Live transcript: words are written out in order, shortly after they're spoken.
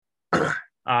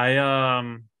I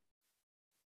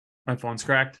my phone's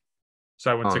cracked,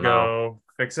 so I went Oh to no, go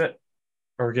fix it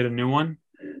or get a new one.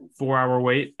 4 hour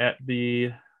wait at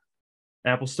the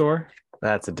Apple store.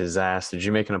 that's a disaster. Did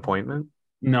you make an appointment?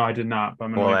 No, I did not, but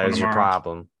I'm gonna Well, make that one is your tomorrow.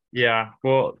 problem. Yeah,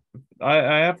 well,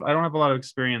 I don't have a lot of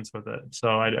experience with it,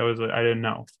 so I didn't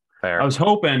know. I Fair. was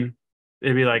hoping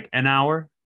it'd be like an hour,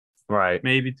 Right.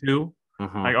 maybe two.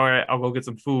 Mm-hmm. Like, all right, I'll go get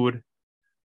some food,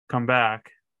 come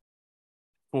back,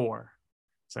 4.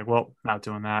 It's like, well, not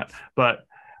doing that. But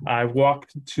I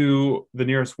walked to the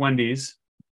nearest Wendy's.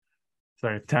 It's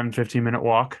like a 10-15 minute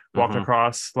walked Mm-hmm.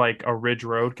 across like a ridge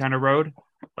road kind of road,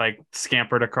 like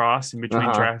scampered across in between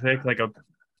Uh-huh. traffic.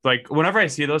 Like whenever I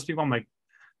see those people, I'm like,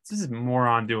 this is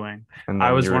moron doing. And I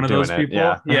then was you were one of doing those it. people.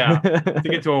 Yeah. Yeah. To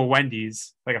get to a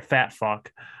Wendy's, like a fat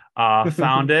fuck.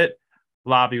 Found it.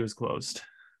 Lobby was closed.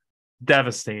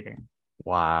 Devastating.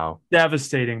 Wow.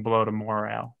 Devastating blow to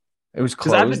morale. It was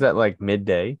Because I've closed been at like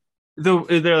midday.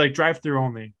 they're like drive through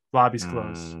only. Lobby's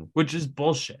closed, Mm, which is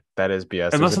bullshit. that is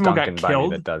BS. There's Unless a someone got Dunkin' by me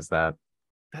killed, that does that.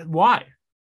 why?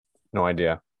 No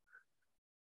idea.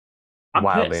 I'm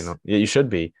Wildly. pissed. No. Yeah, you should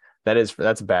be.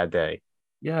 That's a bad day.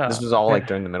 This Yeah. was all like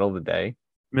during the middle of the day.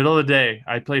 Middle of the day,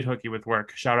 I played hooky with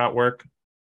work. Shout out work.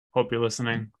 Hope you're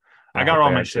listening. I I got hope all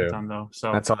they my are shit too. done though,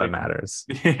 so That's all that they can. matters.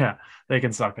 Yeah, they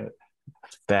can suck it.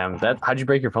 Damn, how'd you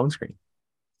break your phone screen?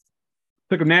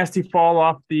 Took a nasty fall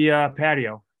off the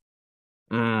patio,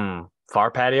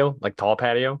 Far patio? Like tall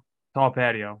patio? tall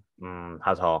patio,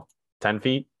 How tall? 10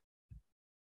 feet?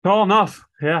 tall enough.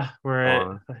 Yeah, we're at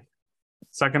Oh,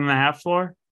 second and a half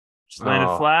floor. Just landed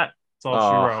oh, flat. That's all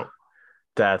she oh, wrote.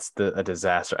 that's a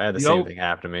disaster. I had the same You thing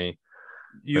happen to me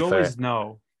you with always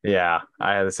know. yeah,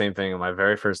 I had the same thing on my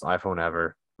very first iPhone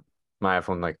ever. My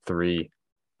iPhone like 3.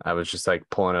 I was just like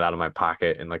pulling it out of my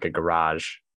pocket in like a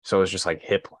garage. So it was just like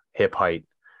hip height,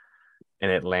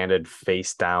 and it landed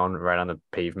face down right on the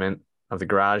pavement of the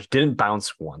garage. Didn't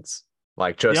bounce once.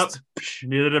 Like Yep. just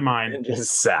Neither did mine. and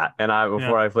just sat. And I Yeah.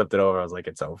 before I flipped it over, I was like,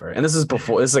 it's over. And this is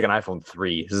like an iPhone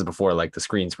 3. This is before like the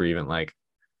screens were even like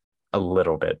a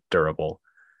little bit durable.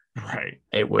 Right.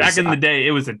 It Back was in the day,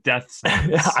 it was a death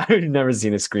sentence. I've never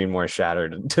seen a screen more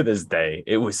shattered to this day.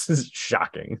 It was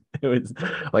shocking. It was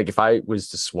like if I was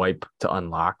to swipe to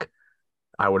unlock,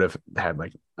 I would have had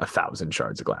like 1,000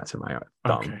 shards of glass in my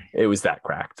thumb. Okay. It was that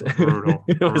cracked. Brutal.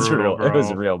 It was Brutal, real. It was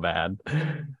bro. real bad.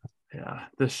 Yeah,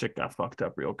 this shit got fucked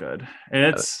up real good. And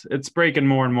it's breaking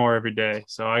more and more every day.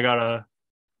 So You gotta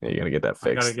get that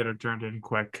I gotta fixed. get it turned in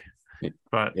quick.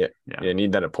 But Yeah, yeah, you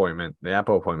need that appointment. The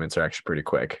Apple appointments are actually pretty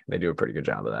quick. They do a pretty good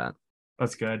job of that.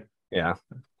 that's good. Yeah,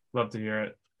 Love to hear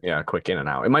it. yeah, quick in and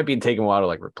out. It might be taking a while to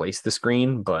like replace the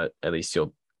screen, but at least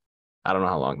you'll. I don't know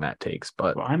how long that takes,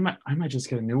 but Well, I might just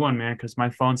get a new one, man, because my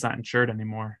phone's not insured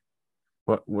anymore.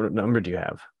 what number do you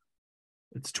have?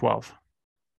 It's 12.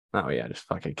 Oh yeah, just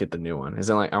fucking get the new one. Is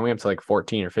it like are we up to like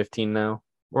 14 or 15 now?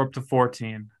 We're up to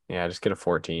 14. Yeah, just get a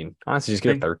 14. Honestly, just get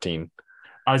a Think 13.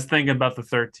 I was thinking about the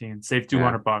 13. Save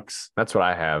Yeah, $200. that's what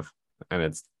I have, and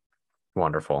it's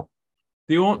wonderful.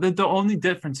 The only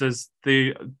difference is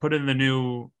they put in the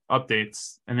new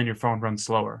updates and then your phone runs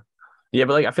slower. Yeah,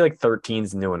 but like I feel like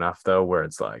 13's new enough though, where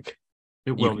it's like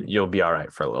It will be you'll be all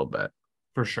right for a little bit.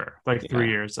 for sure. Like Yeah, 3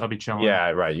 years, I'll be chilling. yeah,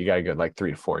 right. You got a good like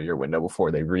 3 to 4 year window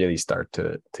before they really start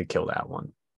to kill that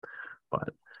one. But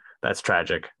that's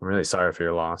tragic. I'm really sorry for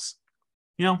your loss.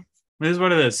 You know, it is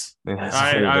what it is. That's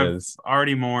what it I've is.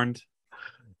 already mourned.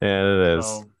 Yeah, it is.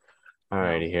 So All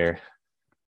righty here.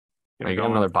 get Oh, it you got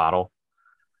going. another bottle.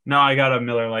 No, I got a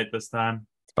Miller Lite this time.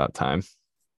 It's about time.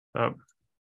 Oh,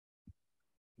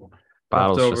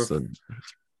 Bottle's leftover, just a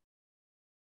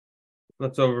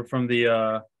leftover from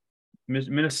the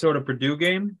Minnesota Purdue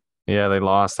game. yeah, they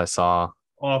lost. I saw.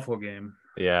 Awful game.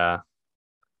 Yeah.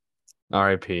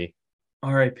 R.I.P.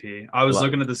 RIP. I was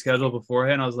looking at the schedule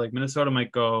beforehand. I was like, Minnesota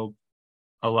might go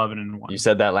 11-1. You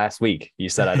said that last week. You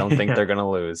said I don't think Yeah. they're gonna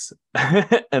lose,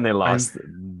 and they lost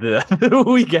the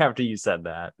week after you said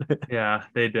that. Yeah,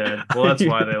 they did. Well, that's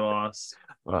why they lost.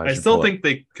 Well, I still think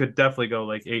they could definitely go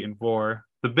like 8-4.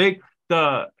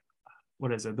 The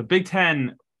what is it? The Big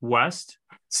Ten West.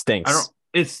 stinks.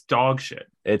 It's dog shit.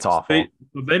 It's awful.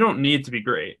 They don't need to be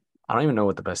great. I don't even know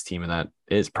what the best team in that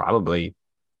is. Probably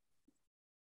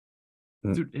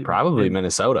Dude,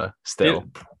 Minnesota still.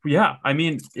 Yeah, I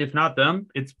mean, if not them,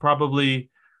 it's probably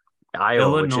Iowa,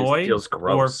 Illinois feels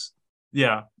gross.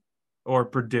 or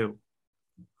Purdue.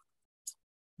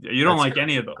 You don't That's like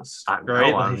any of those, I,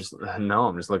 right? no,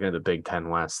 I'm just looking at the Big Ten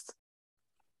West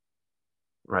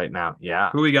right now. Yeah.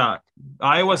 Who we got?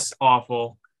 Iowa's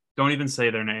awful. Don't even say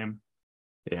their name.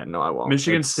 Yeah, no, I won't.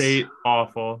 Michigan State,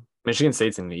 awful. Michigan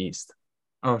State's in the East.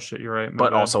 Oh shit, you're right. My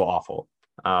but bad. also awful.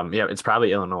 Yeah, it's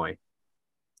probably Illinois.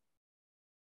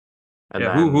 And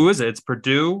Yeah, then who is it? It's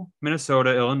Purdue,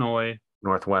 Minnesota, Illinois,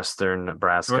 Northwestern,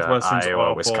 Nebraska, Northwestern's Iowa,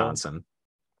 awful. Wisconsin.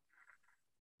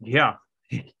 Yeah.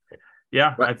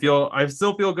 Yeah, But I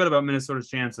still feel good about Minnesota's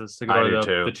chances to I go do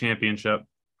to the too. championship.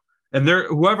 And they're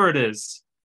whoever it is,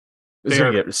 It's they gonna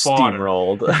are get fodder.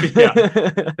 steamrolled.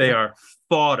 Yeah, they are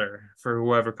fodder for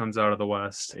whoever comes out of the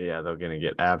West Yeah, they're gonna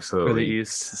get or the absolutely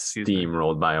East. Excuse me.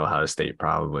 steamrolled by Ohio State,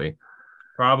 probably.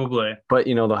 Probably. But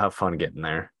they'll have fun getting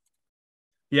there.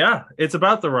 Yeah, it's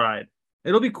about the ride.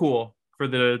 It'll be cool for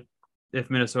the if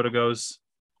Minnesota goes.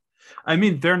 I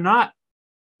mean, they're not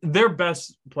their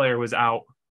best player was out.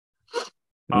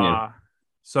 Yeah,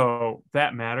 So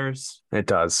that matters. it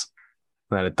does.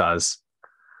 That it does.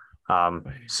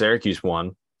 Syracuse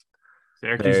won.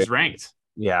 Syracuse They is ranked.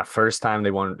 Yeah, first time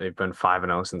they won. They've been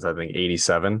 5-0 since I think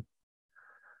 87.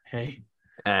 Hey,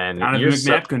 And Donovan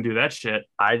McNabb couldn't do that shit.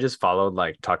 I just followed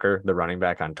like Tucker, the running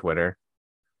back, on Twitter.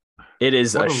 It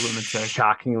is What a a lunatic.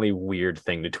 shockingly weird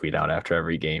thing to tweet out after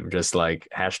every game. Just like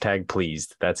hashtag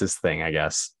pleased. That's his thing, I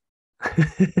guess.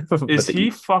 Is he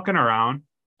fucking around?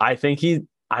 I think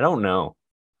I don't know.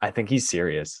 I think he's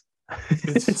serious.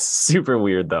 It's super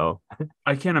weird though.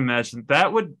 I can't imagine.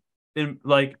 That would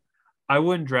like I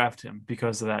wouldn't draft him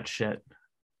because of that shit.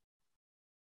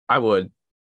 I would.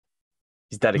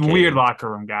 He's dedicated. Weird locker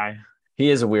room guy. He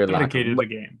is a weird locker room. Dedicated to the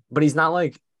game. But he's not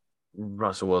like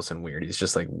Russell Wilson weird. He's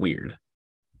just like weird.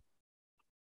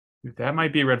 That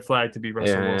might be a red flag to be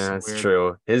Russell Wilson. Yeah, that's weird.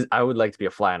 true. I would like to be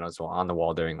a fly on the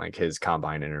wall during like his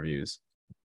combine interviews.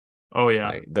 Oh yeah.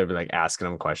 Like, they'll be like asking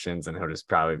him questions and he'll just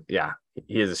probably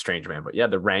he is a strange man. But yeah,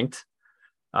 they're ranked.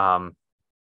 Who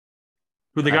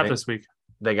they got this week?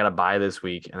 They got a bye this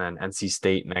week and then NC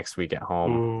State next week at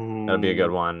home. Ooh. That'll be a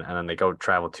good one. And then they go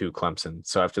travel to Clemson.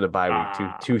 So after the bye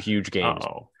week, two huge games.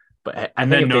 But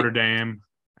and then Notre Dame.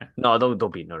 No, they'll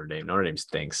beat Notre Dame. Notre Dame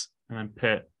stinks. And then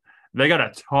Pitt. They got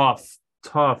a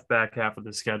tough back half of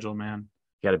the schedule, man.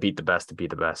 You got to beat the best to beat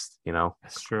the best,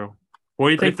 That's true. What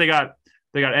do you think they got?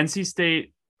 They got NC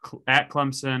State at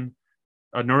Clemson.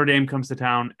 Notre Dame comes to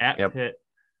town at Pitt.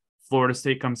 Florida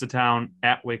State comes to town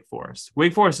at Wake Forest.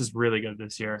 Wake Forest is really good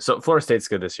this year. So Florida State's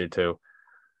good this year too.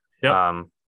 Yep.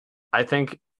 I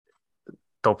think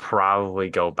they'll probably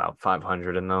go about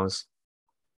 500 in those.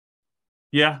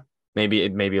 Yeah. Maybe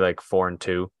like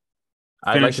 4-2.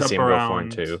 I'd like to see them go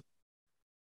 4-2.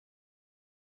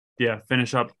 Yeah,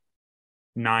 finish up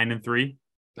 9-3.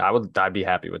 I'd be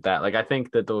happy with that. Like I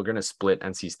think that they're gonna split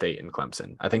NC State and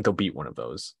Clemson. I think they'll beat one of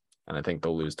those, and I think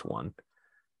they'll lose to one.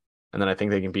 And then I think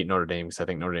they can beat Notre Dame because I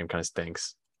think Notre Dame kind of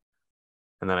stinks.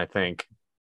 And then I think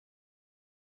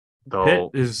Pitt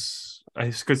is.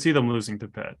 I could see them losing to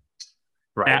Pitt.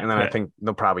 Right, and then Pitt. I think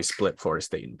they'll probably split Florida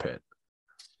State and Pitt.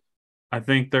 I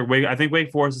think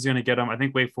Wake Forest is going to get them. I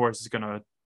think Wake Forest is going to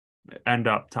end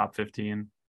up top 15.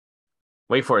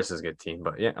 Wake Forest is a good team,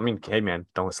 but yeah, I mean, hey man,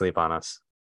 don't sleep on us.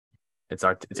 It's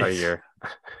our year.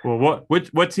 Well,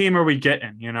 what team are we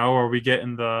getting? Are we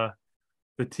getting the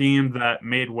team that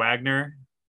made Wagner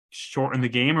shorten the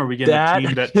game, or are we getting the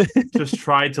team that just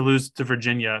tried to lose to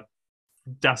Virginia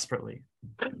desperately?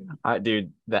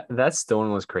 Dude, that's still one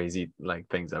of the most crazy like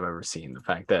things I've ever seen. The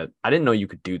fact that I didn't know you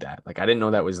could do that. Like I didn't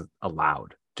know that was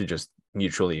allowed to just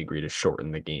mutually agree to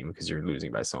shorten the game because you're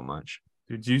losing by so much.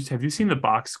 Dude, have you seen the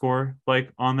box score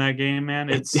like on that game, man?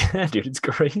 Dude, it's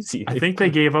crazy. I think they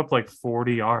gave up like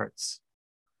 40 yards.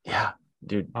 Yeah,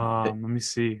 dude. Let me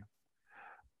see.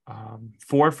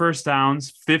 4 first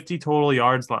downs, 50 total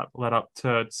yards led up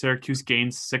to Syracuse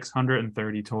gains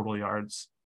 630 total yards.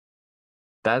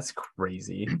 That's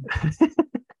crazy.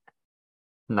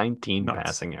 19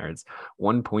 passing yards,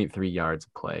 1.3 yards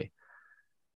of play.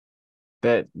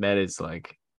 That is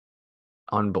like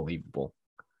unbelievable.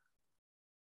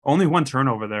 Only 1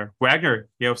 turnover there. Wagner,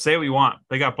 say what you want.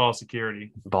 They got ball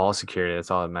security. Ball security,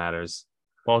 that's all that matters.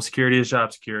 Ball security is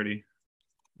job security.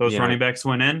 Those running backs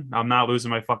went in, I'm not losing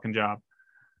my fucking job.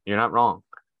 You're not wrong.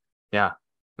 Yeah.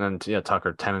 And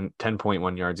Tucker,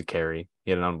 10.1 yards a carry. He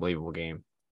had an unbelievable game.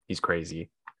 He's crazy.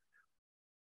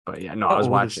 But yeah, no, I was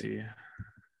watching.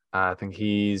 I think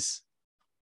he's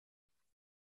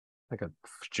like a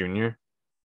junior.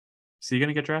 Is he going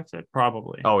to get drafted?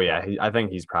 Probably. Oh, yeah. I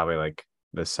think he's probably like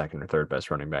the second or third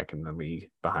best running back in the league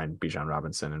behind Bijan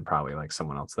Robinson and probably like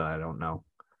someone else that I don't know.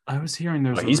 I was hearing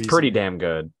he's pretty damn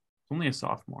good. Only a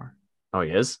sophomore. Oh,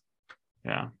 he is?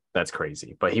 Yeah. That's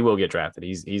crazy. But he will get drafted.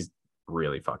 He's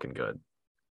really fucking good.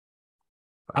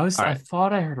 I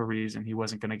thought I heard a reason he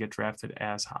wasn't going to get drafted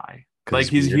as high. Like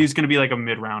he's going to be like a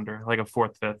mid-rounder, like a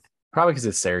 4th, 5th. Probably because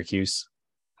it's Syracuse.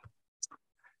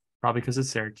 Probably because it's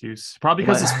Syracuse. Probably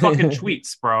because his fucking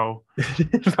tweets, bro.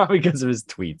 Probably because of his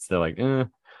tweets. They're like,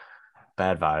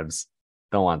 bad vibes.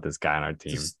 Don't want this guy on our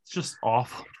team. Just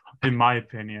awful, in my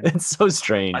opinion. It's so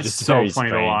strange. It's so very funny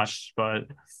strange to watch, but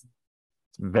it's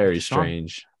very Sean,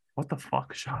 strange. what the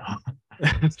fuck? Shut up.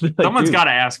 Like, Someone's got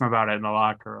to ask him about it in the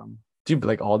locker room. Dude,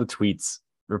 like all the tweets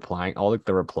replying, all like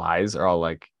the replies are all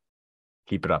like,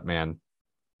 keep it up, man.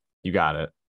 You got it.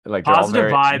 Like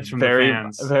positive vibes from the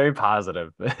fans. Very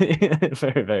positive.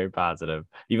 Very, very positive.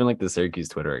 Even like the Syracuse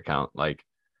Twitter account, like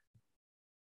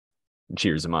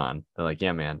cheers him on. They're like,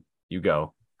 yeah, man, you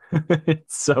go.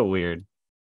 It's so weird.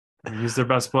 He's their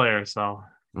best player, so.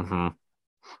 All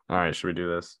right, should we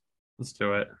do this? Let's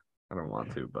do it. I don't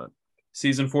want to, but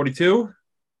season 42,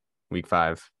 week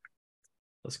 5.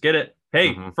 Let's get it.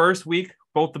 Hey, first week,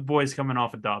 both the boys coming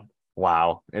off a dub.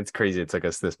 Wow, it's crazy. It took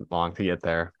us this long to get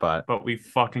there, but we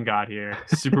fucking got here.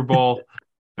 Super Bowl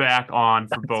back on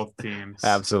for both teams.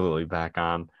 Absolutely back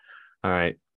on. All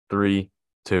right, 3,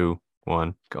 2,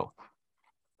 1, go.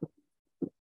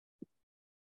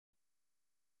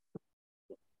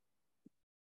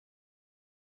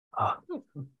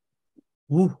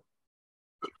 Ooh.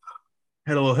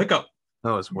 Had a little hiccup.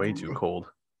 That was way too cold.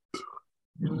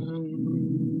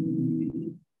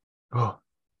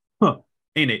 Oh,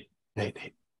 Ain't it?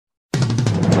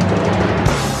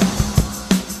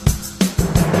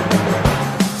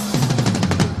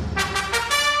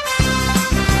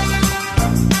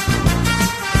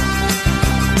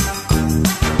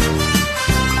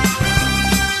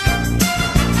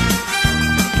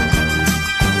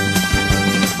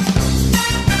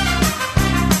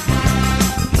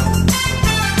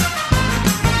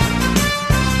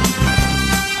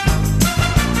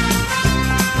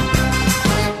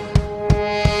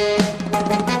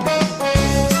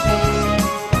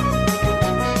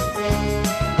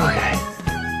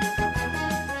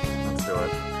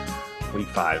 Week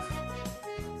 5.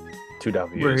 2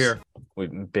 W's. We're here.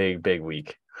 Big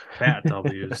week. Fat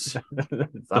W's.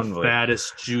 The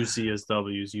fattest, juiciest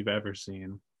W's you've ever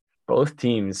seen. Both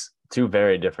teams, 2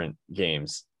 very different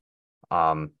games.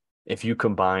 If you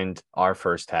combined our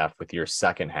first half with your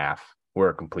second half, we're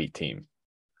a complete team.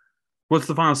 What's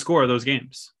the final score of those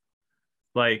games?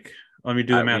 Like, let me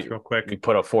do the math real quick. We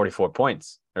put up 44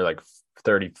 points, or like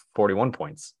 41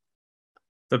 points.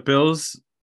 The Bills,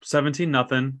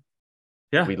 17-0.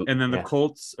 Yeah, and then the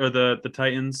Colts or the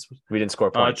Titans. We didn't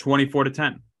score points.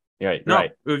 24-10. Right, no,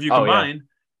 right. If you combine,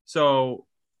 so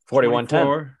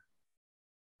 41-10.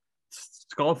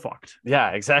 Skull fucked.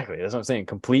 Yeah, exactly. That's what I'm saying.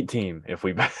 Complete team if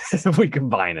we if we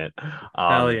combine it.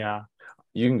 Hell yeah.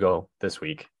 You can go this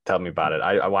week. Tell me about it.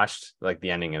 I watched like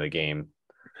the ending of the game.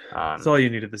 That's all you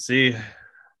needed to see.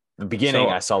 The beginning,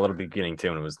 I saw a little beginning too,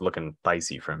 and it was looking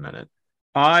dicey for a minute.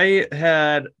 I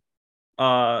had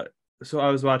so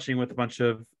I was watching with a bunch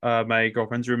of my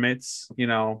girlfriend's roommates,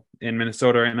 in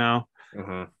Minnesota right now.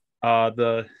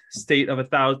 The state of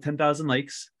 10,000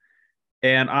 lakes.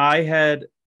 And I had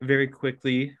very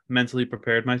quickly mentally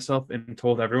prepared myself and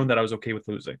told everyone that I was okay with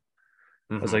losing.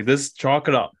 I was like, this, chalk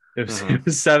it up. It was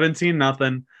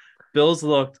 17-0. Bills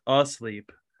looked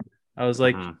asleep. I was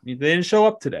like, they didn't show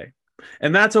up today.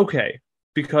 And that's okay,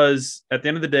 because at the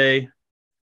end of the day,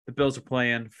 the Bills are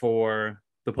playing for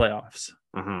the playoffs.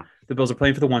 The Bills are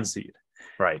playing for the 1 seed.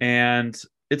 Right. And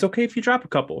it's okay if you drop a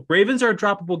couple. Ravens are a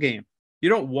droppable game. You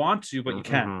don't want to, but you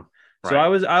can. So I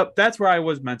was out. That's where I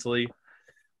was mentally.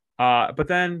 But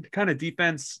then kind of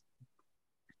defense,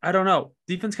 I don't know.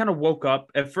 Defense kind of woke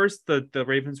up. At first, the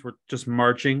Ravens were just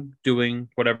marching, doing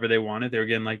whatever they wanted. They were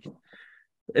getting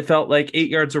it felt like 8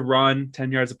 yards a run,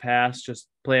 10 yards a pass, just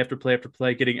play after play after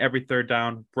play, getting every third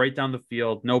down, right down the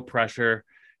field, no pressure,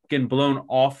 getting blown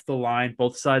off the line,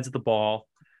 both sides of the ball.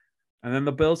 And then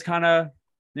the Bills kind of,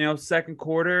 second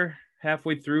quarter,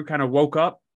 halfway through, kind of woke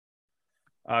up,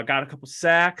 got a couple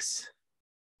sacks,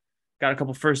 got a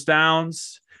couple first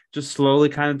downs, just slowly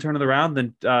kind of turn it around.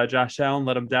 Then Josh Allen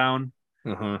let him down.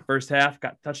 First half,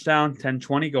 got touchdown,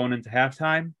 10-20 going into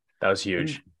halftime. That was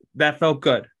huge. And that felt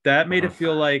good. That made it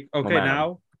feel like, okay,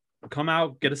 now come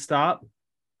out, get a stop.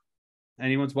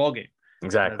 Anyone's ball game.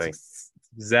 Exactly. That's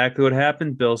exactly what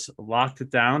happened. Bills locked it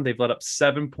down. They've let up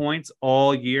 7 points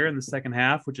all year in the second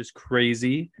half, which is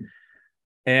crazy.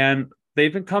 And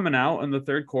they've been coming out in the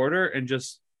third quarter and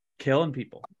just killing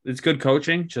people. It's good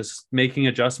coaching, just making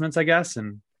adjustments, I guess,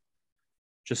 and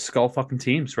just skull fucking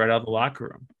teams right out of the locker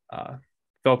room.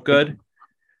 Felt good.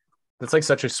 It's like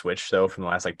such a switch though from the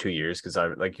last 2 years, because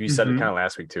like you said it kind of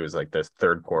last week too, is like the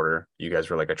third quarter you guys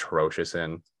were atrocious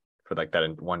in for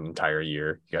that one entire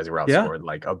year. You guys were outscored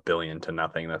 1 billion to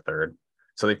nothing in the third,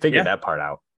 so they figured that part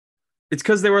out. It's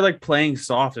because they were like playing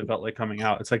soft. It felt like coming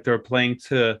out. It's like they were playing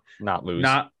to Not lose.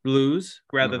 not lose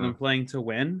rather than playing to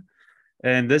win.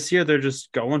 And this year they're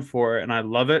just going for it, and I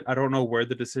love it. I don't know where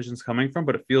the decision's coming from,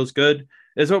 but it feels good.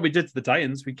 It's what we did to the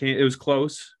Titans. We came. It was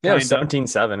close. Yeah, it was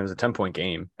 17-7. It was a 10-point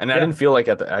game, and I didn't feel like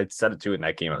I said it too in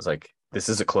that game. I was like, this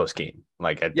is a close game.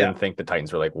 Like I didn't think the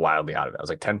Titans were like wildly out of it. I was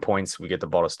like 10 points. We get the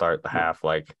ball to start the half.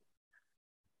 Like,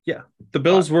 yeah, the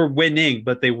Bills were winning,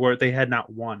 but they had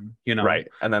not won. You know, right?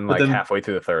 And then like halfway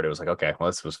through the third, it was like, okay, well,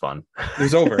 this was fun. It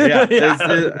was over. Yeah,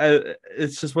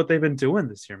 it's just what they've been doing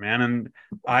this year, man, and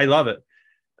I love it.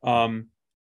 At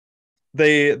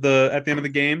the end of the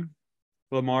game,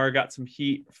 Lamar got some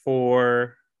heat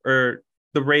or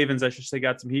the Ravens, I should say,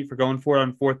 got some heat for going for it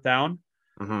on fourth down.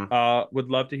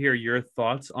 Would love to hear your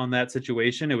thoughts on that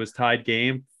situation. It was tied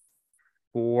game,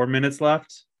 4 minutes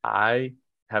left. I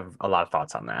have a lot of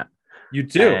thoughts on that. You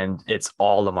do, and it's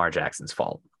all Lamar Jackson's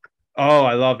fault. Oh,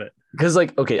 I love it. Because,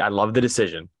 like, okay, I love the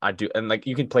decision. I do. And, like,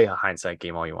 you can play a hindsight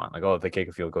game all you want. Like, oh, if they kick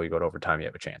a field goal, you go to overtime, you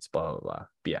have a chance, blah, blah, blah.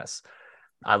 BS.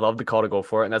 I love the call to go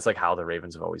for it. And that's, like, how the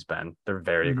Ravens have always been. They're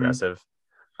very aggressive.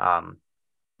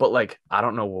 But, like, I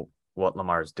don't know what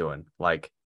Lamar's doing.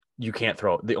 Like, you can't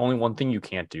throw. The only one thing you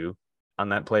can't do on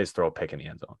that play is throw a pick in the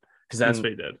end zone. Because then, that's what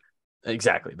he did.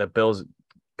 Exactly. The Bills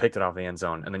picked it off the end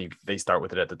zone, and then they start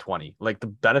with it at the 20. Like, the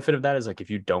benefit of that is, like, if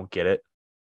you don't get it,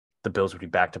 the Bills would be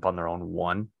backed up on their own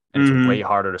 1. And it's way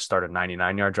harder to start a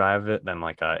 99-yard drive of it than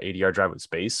like a 80-yard drive with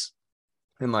space.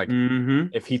 And like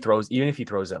if he throws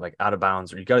it like out of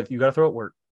bounds, or you got to throw it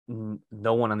where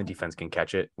no one on the defense can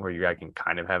catch it, where you can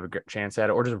kind of have a good chance at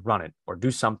it, or just run it or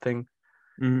do something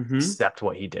except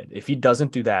what he did. If he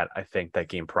doesn't do that, I think that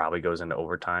game probably goes into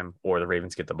overtime, or the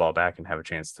Ravens get the ball back and have a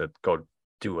chance to go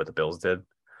do what the Bills did.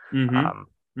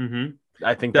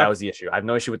 I think that was the issue. I have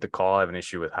no issue with the call. I have an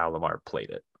issue with how Lamar played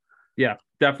it. Yeah,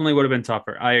 definitely would have been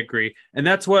tougher. I agree. And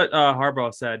that's what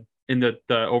Harbaugh said in the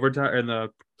overtime in the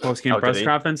post-game press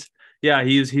conference. Yeah,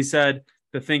 he said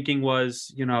the thinking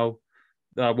was,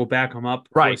 we'll back them up.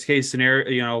 Right. Worst case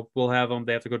scenario, we'll have them.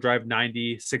 They have to go drive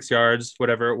 96 yards,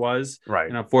 whatever it was. Right.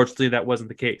 And unfortunately, that wasn't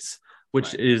the case,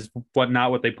 which is not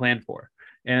what they planned for.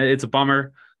 And it's a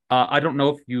bummer. I don't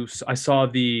know if I saw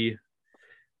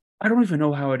I don't even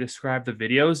know how I describe the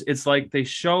videos. It's like they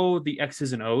show the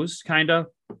X's and O's kind of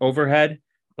overhead,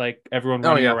 like everyone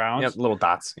running around. Yeah, little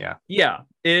dots. Yeah. Yeah.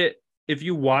 If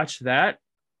you watch that,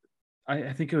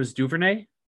 I think it was Duvernay.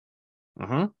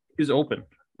 He was open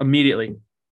immediately.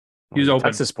 He was open.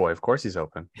 Texas boy. Of course he's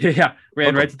open. Yeah.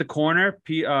 Ran right to the corner.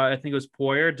 I think it was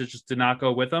Poyer just did not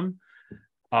go with him.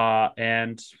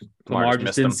 And Lamar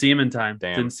just didn't see him in time.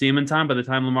 Damn. Didn't see him in time. By the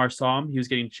time Lamar saw him, he was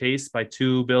getting chased by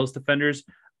 2 Bills defenders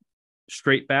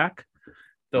straight back.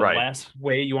 The last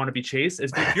way you want to be chased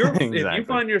is if you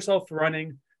find yourself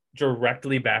running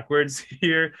directly backwards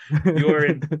here, you're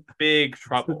in big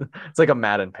trouble. It's like a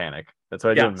Madden panic. That's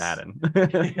what I do in Madden.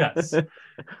 Yes.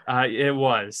 It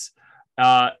was.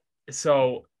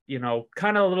 So,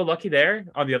 kind of a little lucky there.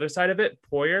 On the other side of it,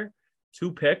 Poyer,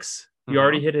 2 picks. He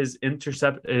already hit his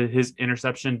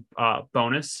interception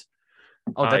bonus.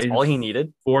 Oh, that's all he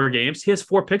needed? 4 games. He has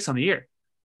 4 picks on the year.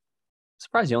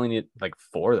 Surprised you only need like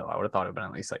 4 though. I would have thought it would have been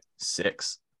at least like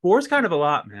 6. 4 is kind of a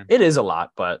lot, man. It is a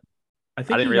lot, but I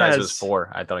didn't realize it was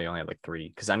 4. I thought he only had like 3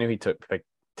 because I knew he picked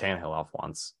Tannehill off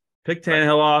once. Picked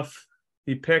Tannehill off.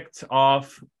 He picked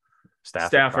off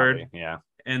Stafford. Probably. Yeah.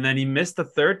 And then he missed the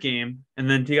 3rd game, and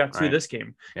then he got 2 this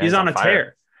game. Yeah, he's on a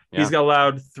tear. Yeah. He's got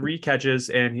allowed 3 catches,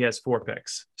 and he has 4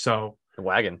 picks. So the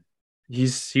wagon.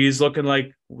 He's looking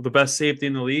like the best safety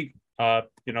in the league.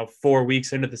 4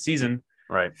 weeks into the season.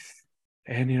 Right.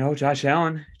 And, Josh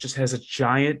Allen just has a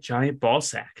giant ball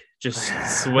sack, just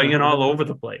swinging all over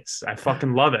the place. I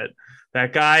fucking love it.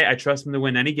 That guy, I trust him to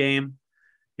win any game.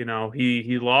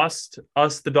 He lost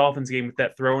us the Dolphins game with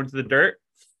that throw into the dirt.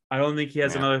 I don't think he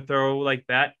has another throw like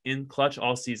that in clutch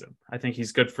all season. I think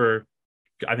he's just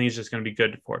going to be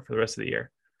good for the rest of the year.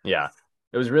 Yeah.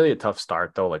 It was really a tough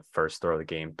start, though, like first throw of the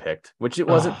game picked, which it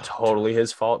wasn't totally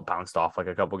his fault. Bounced off like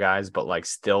a couple guys, but like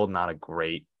still not a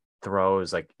great throw. It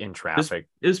was like in traffic.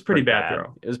 It was pretty bad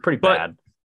throw. It was pretty bad.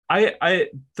 The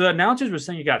announcers were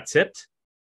saying he got tipped,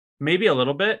 maybe a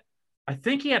little bit. I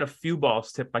think he had a few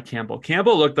balls tipped by Campbell.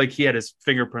 Campbell looked like he had his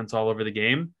fingerprints all over the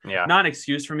game. Yeah. Not an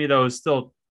excuse for me, though. It was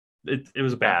still, it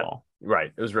was a bad ball.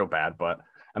 Right. It was real bad. But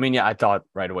I mean, I thought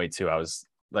right away, too. I was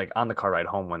like on the car ride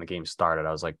home when the game started.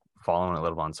 I was like following it a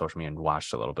little bit on social media and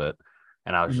watched a little bit.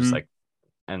 And I was just like,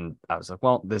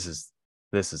 well, this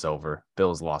is over.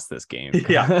 Bills lost this game.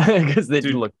 Yeah. Because they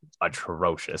look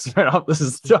atrocious right off the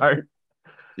start.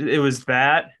 It was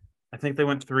bad. I think they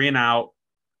went 3 and out.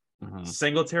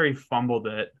 Singletary fumbled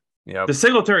it. Yep. The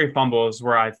Singletary fumble is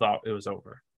where I thought it was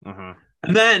over. Mm-hmm.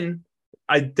 And then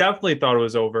I definitely thought it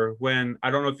was over when, I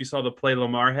don't know if you saw the play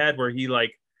Lamar had where he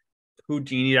like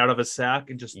Houdini'd out of a sack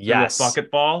and just threw a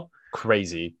bucket ball.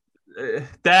 Crazy.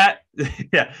 That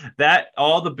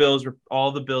all the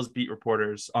Bills beat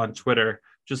reporters on Twitter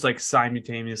just like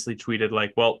simultaneously tweeted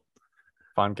like, well,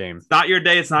 fun game. It's not your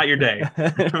day. It's not your day.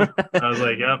 I was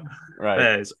like, yep, right.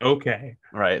 That is okay.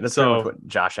 Right. That's pretty much what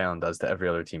Josh Allen does to every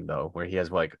other team, though, where he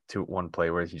has like one play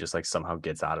where he just like somehow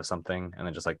gets out of something and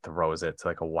then just like throws it to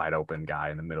like a wide open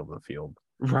guy in the middle of the field.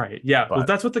 Right. Yeah. Well,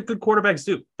 that's what the good quarterbacks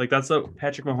do. Like that's what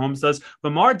Patrick Mahomes does.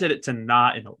 Lamar did it to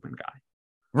not an open guy.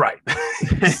 Right.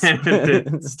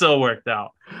 It still worked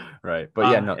out. Right.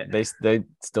 But yeah, no, they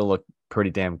still look pretty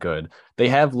damn good. They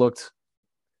have looked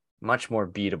much more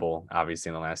beatable, obviously,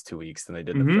 in the last 2 weeks than they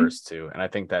did the first two. And I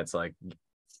think that's like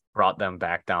brought them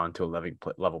back down to a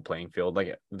level playing field.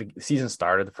 Like the season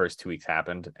started, the first 2 weeks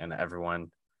happened, and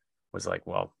everyone was like,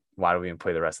 well, why do we even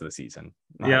play the rest of the season?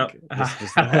 Like,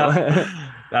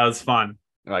 that was fun.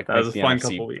 Like that was a fun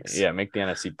couple weeks. Yeah, make the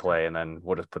NFC play, and then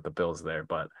we'll just put the Bills there.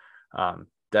 But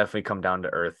definitely come down to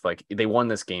earth. Like they won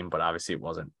this game, but obviously it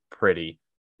wasn't pretty.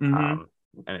 And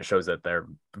it shows that they're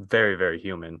very, very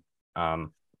human.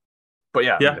 But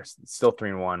yeah, I mean, they're still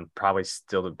 3-1, probably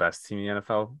still the best team in the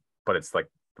NFL, but it's like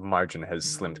the margin has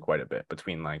slimmed quite a bit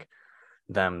between like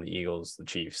them, the Eagles, the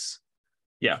Chiefs.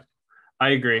 Yeah,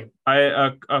 I agree.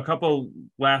 A couple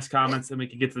last comments, and we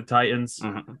can get to the Titans.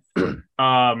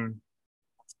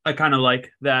 I kind of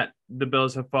like that the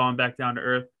Bills have fallen back down to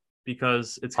earth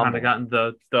because it's kind of gotten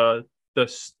the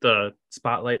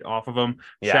spotlight off of them.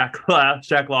 Yeah.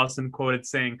 Shaq Lawson quoted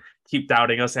saying, "Keep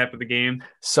doubting us after the game."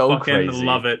 So fucking crazy.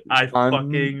 Love it. I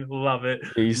fucking love it.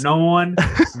 No one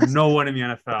in the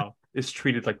NFL is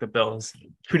treated like the Bills.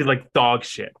 Treated like dog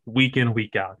shit week in,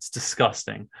 week out. It's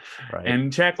disgusting. Right.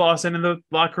 And Shaq Lawson in the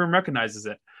locker room recognizes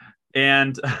it.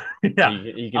 And yeah,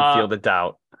 you can feel the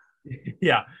doubt.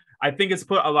 Yeah. I think it's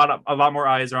put a lot more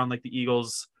eyes around like the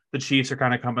Eagles. The Chiefs are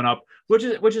kind of coming up, which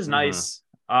is nice.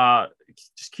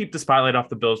 Just keep the spotlight off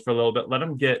the Bills for a little bit. Let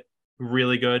them get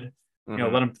really good. You know,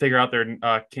 let them figure out their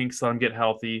kinks. Let them get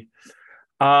healthy.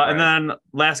 And then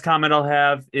last comment I'll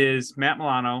have is Matt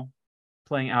Milano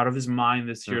playing out of his mind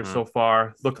this year so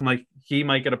far, looking like he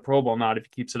might get a Pro Bowl nod if he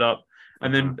keeps it up.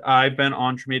 And then I've been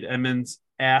on Tremaine Edmonds'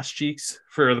 ass cheeks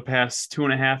for the past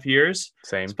 2.5 years.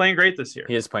 Same. He's playing great this year.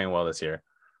 He is playing well this year.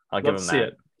 I'll give him that.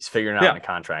 It. He's figuring out in the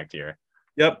contract year.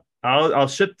 Yep. I'll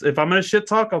shit if I'm gonna shit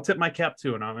talk. I'll tip my cap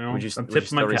too. And would you still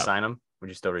resign him? Would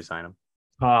you still resign him?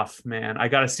 Tough, man. I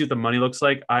gotta see what the money looks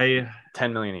like. $10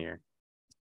 million a year.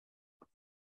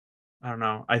 I don't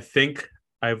know. I think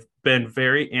I've been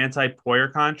very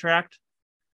anti-Poyer contract.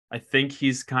 I think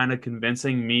he's kind of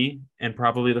convincing me and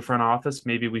probably the front office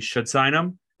maybe we should sign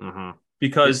him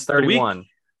because he's 31.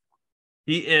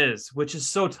 He is, which is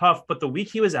so tough. But the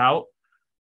week he was out,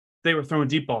 they were throwing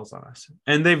deep balls on us,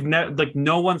 and they've like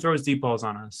no one throws deep balls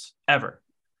on us ever.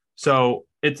 So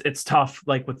it's tough,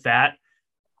 like with that.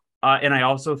 And I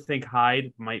also think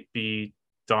Hyde might be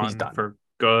done for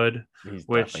good,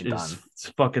 which is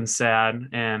fucking sad.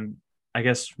 And I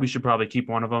guess we should probably keep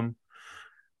one of them.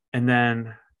 And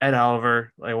then Ed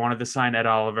Oliver, I wanted to sign Ed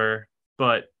Oliver,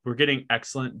 but we're getting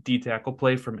excellent D tackle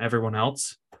play from everyone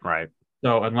else. Right.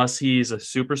 So unless he's a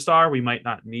superstar, we might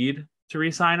not need to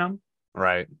re-sign him.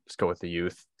 Right. Just go with the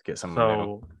youth. Get someone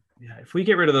new. Yeah, if we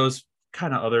get rid of those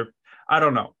kind of I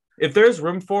don't know. If there's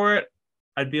room for it,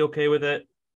 I'd be okay with it,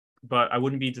 but I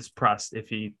wouldn't be depressed if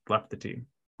he left the team.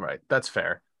 Right. That's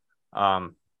fair.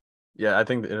 Yeah, I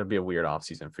think it'll be a weird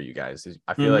offseason for you guys.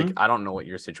 I feel like I don't know what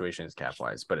your situation is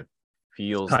cap-wise, but it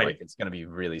feels like it's going to be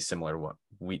really similar to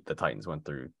what the Titans went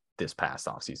through this past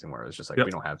offseason, where it was just like,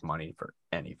 we don't have money for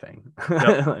anything.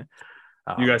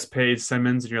 You guys paid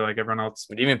Simmons, and you're like, everyone else.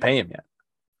 We didn't even pay him yet.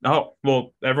 Oh,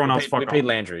 well, everyone else we paid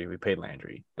Landry.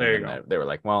 There you go. They were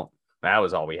like, well, that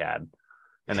was all we had.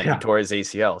 And then he tore his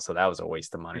ACL, so that was a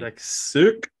waste of money. You're like,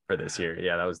 sick for this year.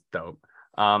 Yeah, that was dope.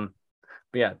 But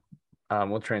yeah,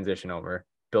 we'll transition over.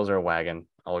 Bills are a wagon.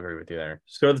 I'll agree with you there.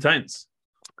 Just go to the Titans.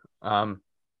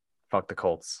 Fuck the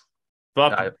Colts.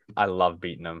 I love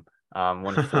beating them.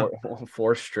 Won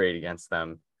four straight against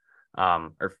them. I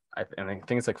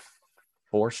think it's like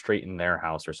 4 straight in their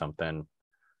house or something.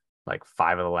 Like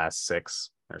 5 of the last 6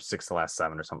 or 6 of the last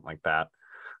 7 or something like that.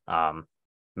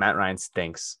 Matt Ryan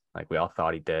stinks, like we all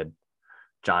thought he did.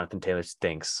 Jonathan Taylor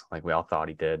stinks, like we all thought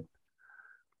he did.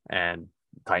 And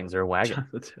Titans are a wagon.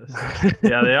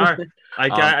 Yeah, they are.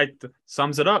 I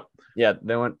sums it up. Yeah,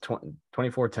 they went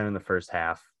 24-10 in the first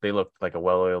half. They looked like a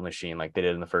well-oiled machine, like they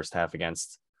did in the first half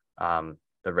against the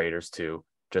Raiders too.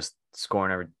 Just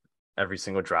scoring every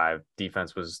single drive.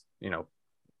 Defense was,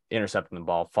 intercepting the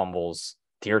ball, fumbles.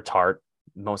 Dear Tart,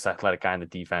 most athletic guy in the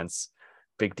defense,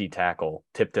 big D tackle,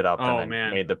 tipped it up and Oh then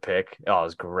man, made the pick. Oh, it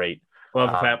was great. love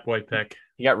a fat boy pick.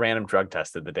 He got random drug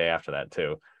tested the day after that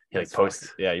too. He That's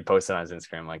fucked. he posted on his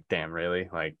Instagram like, damn, really?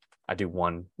 Like I do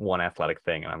one athletic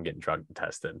thing and I'm getting drug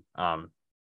tested. But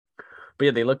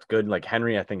yeah, they looked good. Like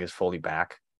Henry, I think is fully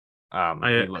back.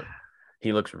 I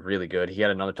He looks really good. He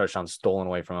had another touchdown stolen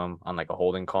away from him on like a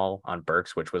holding call on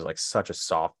Burks, which was like such a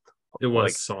soft, It was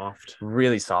like soft.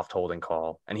 really soft holding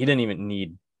call. And he didn't even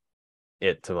need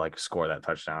it to like score that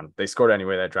touchdown. They scored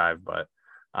anyway that drive, but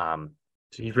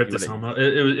He ripped his helmet.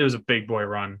 It was a big boy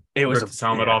run. It was ripped his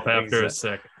helmet off after. It was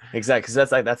sick. Exactly,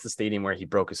 because that's the stadium where he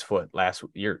broke his foot last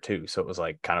year too. So it was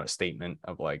like kind of a statement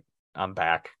of like I'm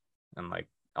back and like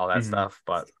all that stuff.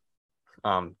 But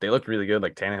they looked really good.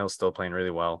 Like Tannehill's still playing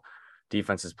really well.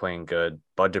 Defense is playing good.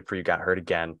 Bud Dupree got hurt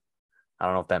again. I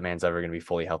don't know if that man's ever going to be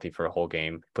fully healthy for a whole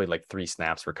game. Played like 3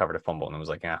 snaps, recovered a fumble, and it was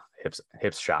like, yeah,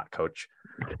 hips shot, coach.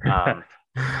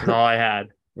 That's all I had.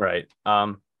 Right.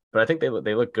 But I think they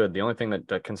look good. The only thing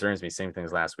that concerns me, same thing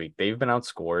as last week. They've been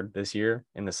outscored this year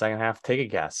in the second half. Take a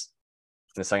guess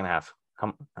in the second half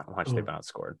how much they've been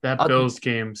outscored. That Bills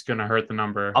game's gonna hurt the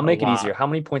number. I'll make it easier. How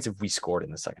many points have we scored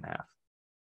in the second half?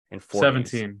 In 4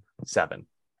 17. games? 7.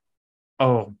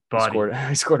 Oh, buddy.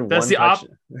 We scored That's one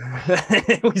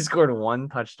touchdown. We scored 1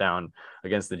 touchdown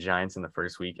against the Giants in the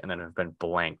first week and then have been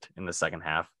blanked in the second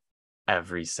half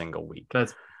every single week.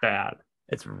 That's bad.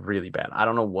 It's really bad. I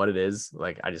don't know what it is.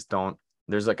 Like, I just don't.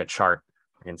 There's like a chart.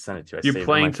 I can send it to you.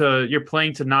 You're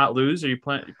playing to not lose, or you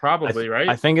playing probably right?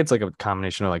 I think it's like a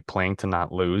combination of like playing to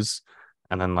not lose,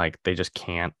 and then like they just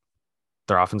can't.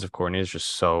 Their offensive coordinator is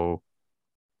just so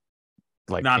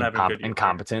like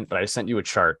incompetent. But I just sent you a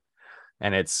chart,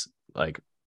 and it's like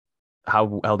how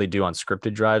well they do on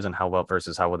scripted drives and how well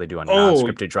versus how well they do on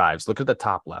non-scripted drives. Look at the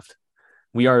top left.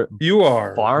 You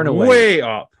are far and away way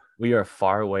up. We are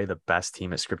far away the best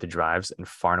team at scripted drives and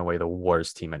far and away the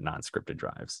worst team at non-scripted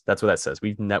drives. That's what that says.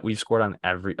 We've scored on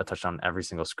a touchdown on every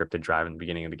single scripted drive in the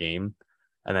beginning of the game,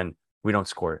 and then we don't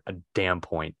score a damn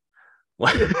point.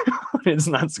 It's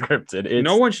not scripted.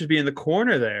 No one should be in the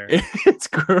corner there. It's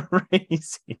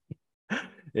crazy.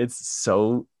 It's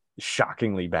so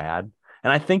shockingly bad,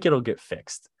 and I think it'll get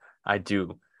fixed. I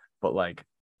do, but like,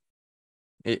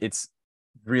 it's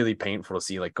really painful to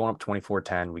see, like, going up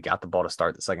 24-10. We got the ball to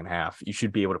start the second half. You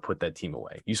should be able to put that team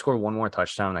away. You score one more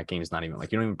touchdown, that game's not even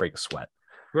like, you don't even break a sweat.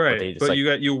 Right. But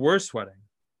you were sweating.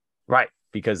 Right.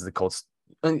 Because the Colts,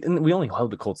 and we only held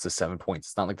the Colts to 7 points.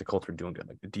 It's not like the Colts were doing good.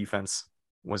 Like, the defense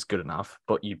was good enough,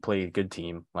 but you play a good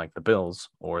team like the Bills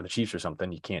or the Chiefs or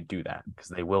something, you can't do that because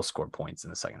they will score points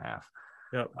in the second half.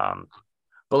 Yep.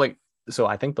 But like, so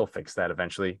I think they'll fix that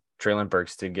eventually. Traylon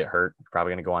Burks did get hurt,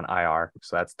 probably going to go on IR,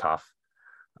 so that's tough.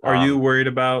 Are you worried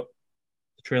about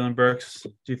Traylon Burks?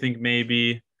 Do you think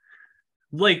maybe,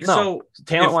 like, no. So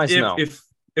talent-wise, no.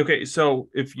 So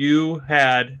if you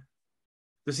had,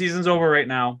 the season's over right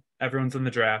now, everyone's in the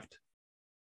draft,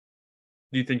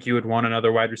 do you think you would want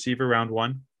another wide receiver round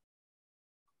 1?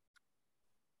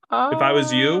 If I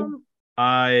was you,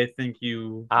 I think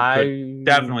you could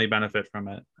definitely benefit from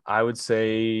it. I would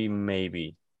say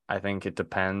maybe. I think it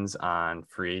depends on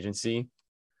free agency.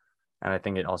 And I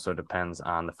think it also depends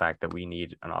on the fact that we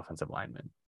need an offensive lineman.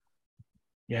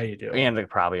 Yeah, you do. And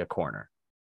probably a corner.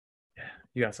 Yeah,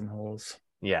 you got some holes.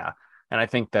 Yeah. And I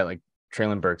think that, like,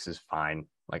 Traylon Burks is fine.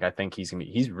 Like, I think he's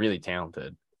really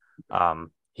talented.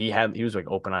 He was like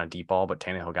open on a deep ball, but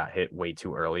Tannehill got hit way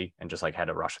too early and just like had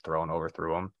to rush a throw and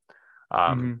overthrew him.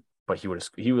 But he would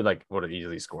have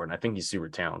easily scored. And I think he's super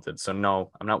talented. So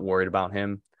no, I'm not worried about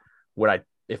him.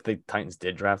 If the Titans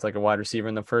did draft like a wide receiver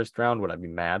in the first round, would I be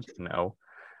mad? No.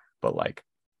 But like,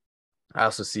 I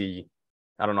also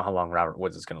I don't know how long Robert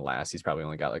Woods is going to last. He's probably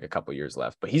only got like a couple years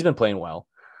left, but he's been playing well.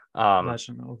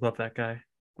 Legend. Love that guy.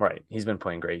 Right. He's been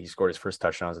playing great. He scored his first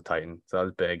touchdown as a Titan. So that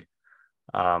was big.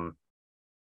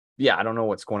 Yeah, I don't know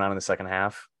what's going on in the second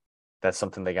half. That's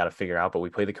something they got to figure out, but we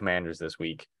play the Commanders this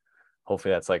week.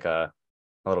 Hopefully that's like a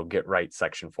little get right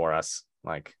section for us.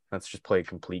 Like, let's just play a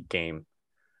complete game.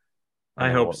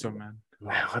 I hope so, man.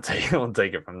 We'll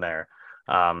take it from there.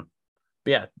 But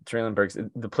yeah, Traylon Burks,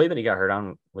 the play that he got hurt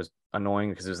on was annoying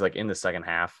because it was like in the second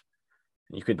half.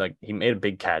 You could he made a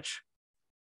big catch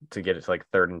to get it to like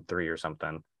 3rd and 3 or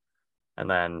something. And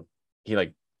then he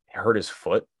like hurt his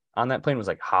foot on that play and was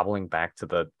like hobbling back to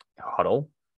the huddle.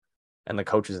 And the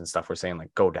coaches and stuff were saying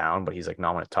like, go down, but he's like, no,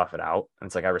 I'm going to tough it out. And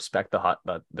it's like, I respect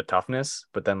the toughness,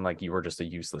 but then like you were just a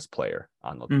useless player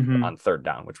on 3rd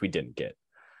down, which we didn't get.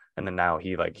 And then now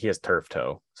he has turf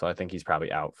toe. So I think he's probably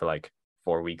out for like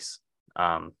 4 weeks.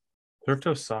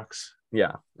 Thrifto sucks.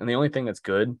 Yeah. And the only thing that's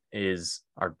good is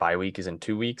our bye week is in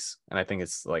 2 weeks. And I think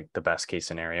it's like the best case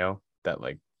scenario that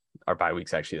like our bye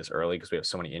week's actually this early because we have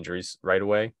so many injuries right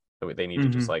away. So they need to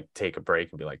just like take a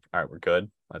break and be like, all right, we're good.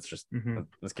 Let's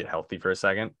get healthy for a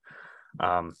second.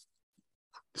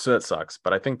 So that sucks,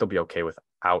 but I think they'll be okay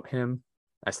without him.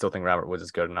 I still think Robert Woods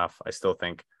is good enough. I still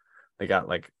think they got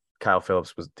like Kyle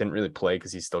Phillips didn't really play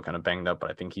because he's still kind of banged up,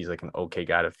 but I think he's like an okay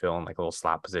guy to fill in like a little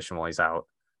slot position while he's out.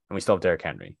 And we still have Derrick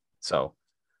Henry. So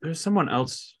there's someone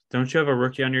else. Don't you have a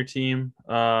rookie on your team?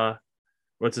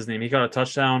 What's his name? He got a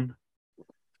touchdown.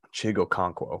 Chigo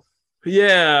Conquo.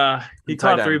 Yeah, he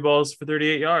caught 3 balls for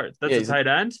 38 yards. That's a tight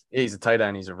end. Yeah, he's a tight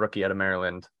end. He's a rookie out of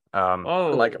Maryland. I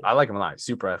like him a lot.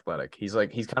 Super athletic. He's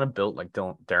kind of built like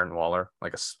Darren Waller,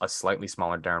 like a slightly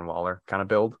smaller Darren Waller kind of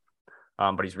build.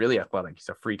 But he's really athletic. He's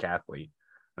a freak athlete,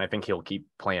 and I think he'll keep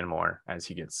playing more as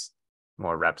he gets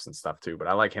more reps and stuff too. But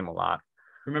I like him a lot.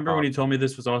 Remember when you told me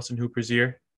this was Austin Hooper's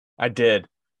year? I did.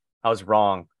 I was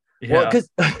wrong. Yeah,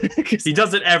 because he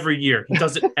does it every year. He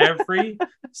does it every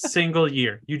single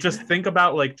year. You just think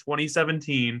about like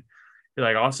 2017. You're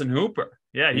like Austin Hooper.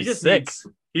 Yeah, he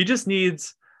just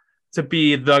needs to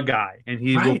be the guy, and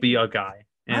he will be a guy,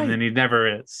 and then he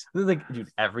never is. Like, dude,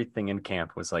 everything in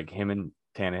camp was like him and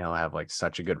Tannehill have like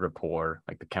such a good rapport.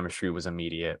 Like the chemistry was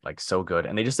immediate, like so good,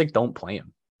 and they just like don't play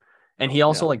him. And he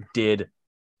also like did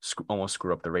almost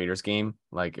screw up the Raiders game.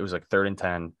 Like it was like 3rd and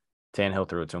 10. Tannehill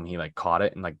threw it to him. He like caught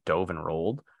it and like dove and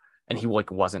rolled, and he like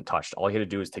wasn't touched. All he had to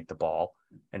do was take the ball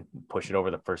and push it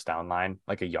over the first down line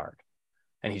like a yard,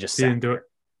 and he just didn't do it.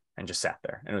 And just sat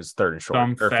there, and it was 3rd and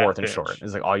short or 4th and short.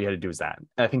 It's like all you had to do was that.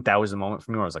 And I think that was the moment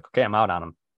for me where I was like, okay, I'm out on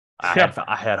him.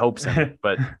 I had hopes in it,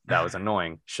 but that was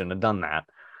annoying. Shouldn't have done that.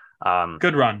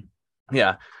 Good run.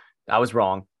 Yeah, I was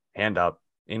wrong. Hand up,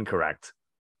 incorrect.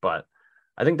 But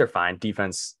I think they're fine.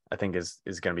 Defense, I think is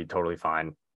going to be totally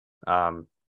fine.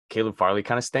 Caleb Farley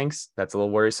kind of stinks. That's a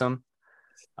little worrisome.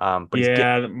 But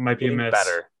that might be a miss.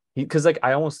 Better. Because like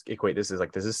I almost equate this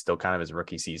is still kind of his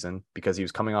rookie season because he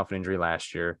was coming off an injury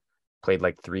last year, played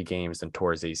like 3 games and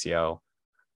tore his ACL.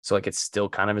 So like it's still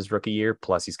kind of his rookie year.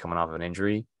 Plus he's coming off of an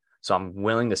injury. So I'm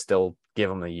willing to still give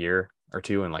him a year or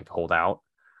two and like hold out.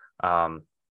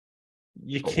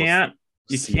 You can't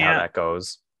see how that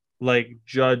goes. Like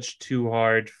judge too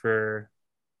hard for,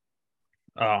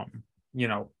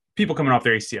 people coming off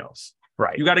their ACLs.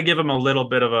 Right. You got to give him a little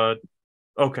bit of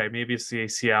okay, maybe it's the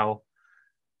ACL.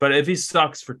 But if he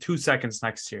sucks for 2 seconds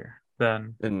next year,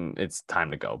 then it's time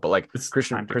to go. But like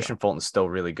Christian Fulton's still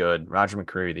really good. Roger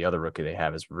McCreary, the other rookie they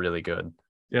have, is really good.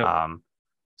 Yeah.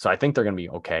 So I think they're going to be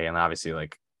okay. And obviously,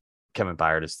 like Kevin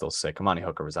Byard is still sick. Amani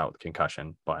Hooker was out with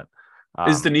concussion, but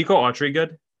is Danico Autry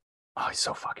good? Oh, he's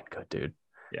so fucking good, dude.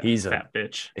 Yeah, he's a fat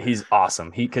bitch. He's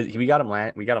awesome. We got him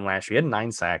last year. He had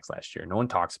 9 sacks last year. No one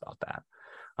talks about that.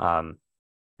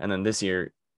 And then this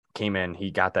year came in. He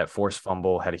got that forced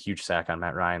fumble. Had a huge sack on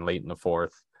Matt Ryan late in the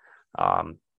 4th.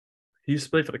 He used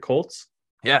to play for the Colts.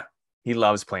 Yeah, he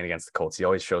loves playing against the Colts. He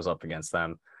always shows up against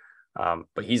them.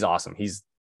 But he's awesome. He's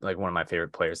like one of my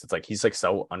favorite players. It's like he's like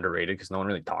so underrated because no one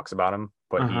really talks about him,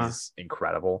 but he's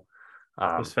incredible.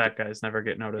 Those fat guys never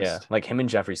get noticed. Yeah, like him and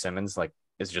Jeffrey Simmons, like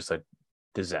is just a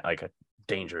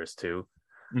dangerous too.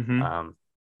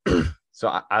 Mm-hmm. So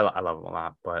I love him a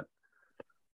lot, but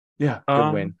yeah,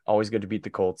 good win. Always good to beat the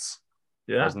Colts.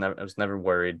 Yeah, I was never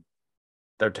worried.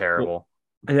 They're terrible.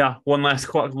 Yeah. One last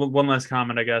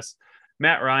comment, I guess.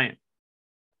 Matt Ryan,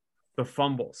 the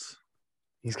fumbles.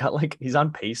 He's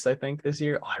on pace, I think, this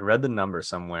year. Oh, I read the number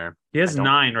somewhere. He has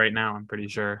 9 right now, I'm pretty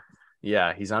sure.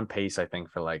 Yeah, he's on pace, I think,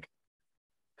 for like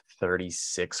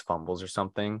 36 fumbles or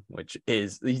something, which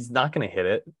is he's not going to hit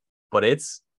it, but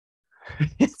it's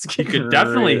he could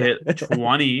definitely hit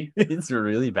 20. It's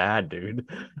really bad, dude.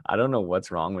 I don't know what's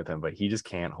wrong with him, but he just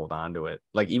can't hold on to it.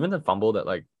 Like even the fumble that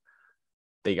like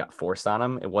they got forced on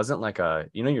him, it wasn't like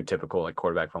your typical like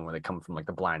quarterback fumble where they come from like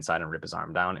the blind side and rip his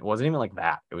arm down. It wasn't even like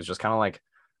that. It was just kind of like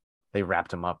they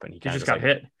wrapped him up and he just got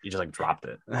hit. He just like dropped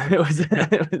it.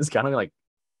 It was kind of like,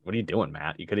 what are you doing,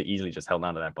 Matt? You could have easily just held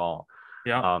on to that ball.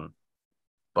 Yeah.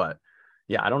 But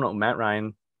yeah, I don't know. Matt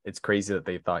Ryan, it's crazy that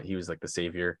they thought he was like the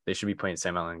savior. They should be playing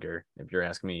Sam Ehlinger, if you're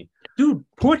asking me. Dude,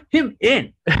 put him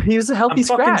in. He was a healthy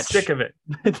scratch. I'm fucking sick of it.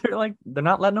 They're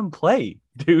not letting him play,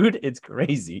 dude. It's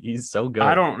crazy. He's so good.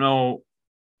 I don't know.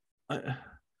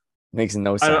 Makes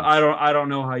no sense. I don't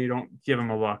know how you don't give him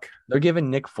a look. They're giving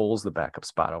Nick Foles the backup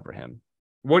spot over him.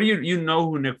 What do you know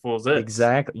who Nick Foles is?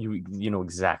 Exactly. You know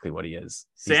exactly what he is.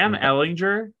 Sam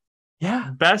Ehlinger?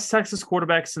 Yeah. Best Texas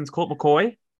quarterback since Colt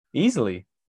McCoy? Easily.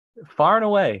 Far and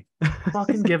away.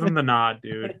 Fucking give him the nod,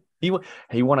 dude. He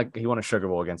won a Sugar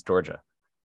Bowl against Georgia.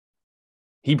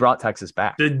 He brought Texas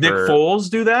back. Did Nick Foles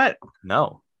do that?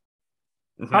 No.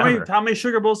 How many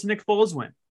Sugar Bowls did Nick Foles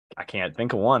win? I can't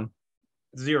think of one.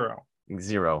 Zero.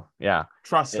 Yeah.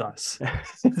 Trust us.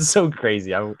 It's so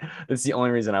crazy. That's the only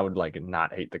reason I would like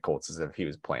not hate the Colts is if he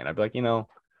was playing. I'd be like,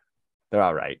 they're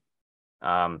all right.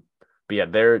 But yeah,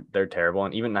 they're terrible.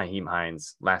 And even Nyheim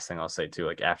Hines, last thing I'll say too,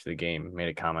 like after the game, made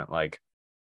a comment like,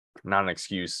 not an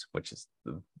excuse, which is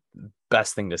the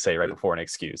best thing to say right before an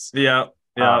excuse. Yeah.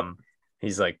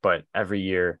 He's like, but every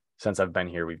year since I've been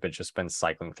here, we've just been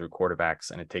cycling through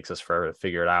quarterbacks, and it takes us forever to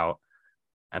figure it out.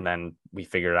 And then we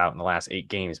figured it out in the last 8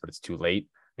 games, but it's too late.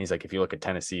 And he's like, if you look at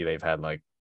Tennessee, they've had like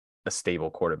a stable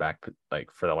quarterback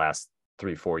like for the last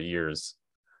 3-4 years,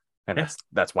 and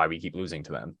that's why we keep losing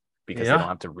to them, because they don't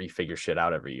have to refigure shit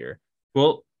out every year.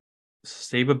 Well,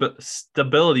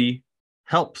 stability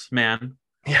helps, man.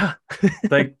 Yeah.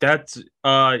 Like that's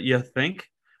you think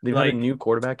they've had a new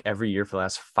quarterback every year for the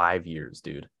last 5 years,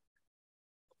 dude.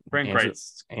 Frank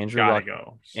Wright's Andrew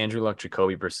Luck,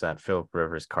 Jacoby Brissett, Philip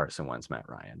Rivers, Carson Wentz, Matt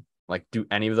Ryan. Like, do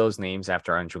any of those names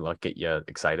after Andrew Luck get you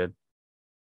excited?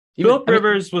 Philip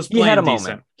Rivers was playing, he had a decent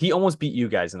moment. He almost beat you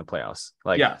guys in the playoffs.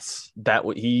 Like, yes,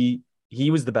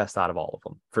 he was the best out of all of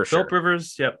them for sure. Philip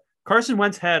Rivers, yep. Carson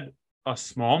Wentz had a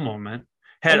small moment,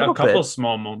 had a couple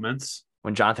small moments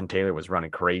when Jonathan Taylor was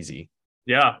running crazy.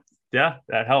 Yeah,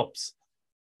 that helps.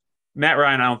 Matt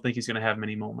Ryan, I don't think he's going to have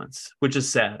many moments, which is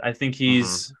sad. I think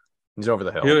he's over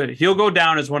the hill. He'll go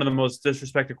down as one of the most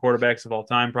disrespected quarterbacks of all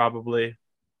time, probably.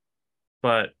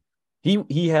 But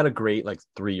he had a great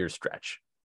 3-year stretch,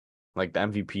 like the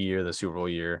MVP year, the Super Bowl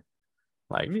year.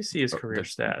 Like, let me see his career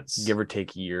stats. Give or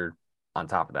take a year on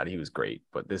top of that, he was great.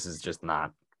 But this is just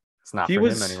not. It's not for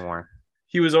him anymore.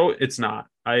 It's not.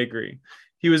 I agree.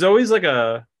 He was always like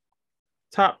a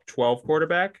top 12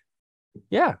 quarterback.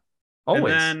 Yeah.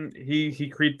 Always. And then he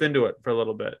creeped into it for a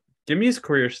little bit. Give me his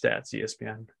career stats,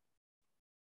 ESPN.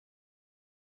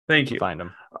 Thank you. Find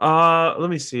him. Let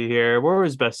me see here. What were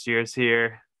his best years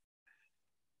here?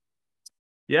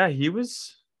 Yeah, he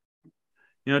was,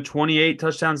 28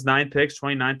 touchdowns, 9 picks,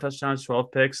 29 touchdowns,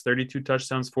 12 picks, 32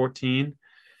 touchdowns, 14,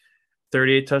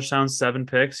 38 touchdowns, 7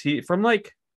 picks. He from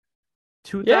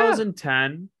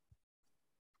 2010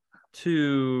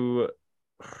 to,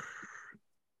 let's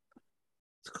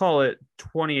call it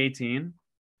 2018.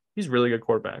 He's a really good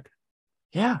quarterback.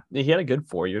 Yeah, he had a good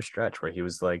 4-year stretch where he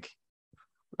was like,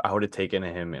 I would have taken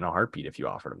him in a heartbeat if you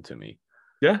offered him to me.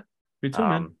 Yeah, me too,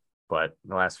 man. But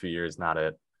the last few years, not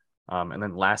it. And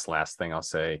then last thing I'll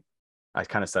say, I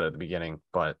kind of said at the beginning,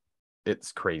 but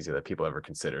it's crazy that people ever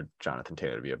considered Jonathan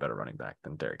Taylor to be a better running back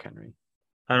than Derrick Henry.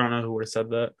 I don't know who would have said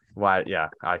that. Why? Yeah,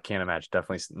 I can't imagine.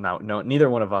 Definitely, no, neither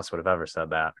one of us would have ever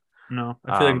said that. No,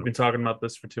 I feel like we've been talking about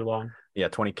this for too long. Yeah,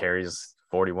 20 carries,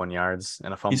 41 yards,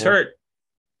 and a fumble. He's hurt.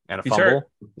 And a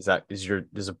fumble?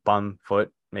 Does a bum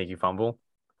foot make you fumble?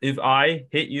 If I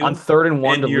hit you on 3rd and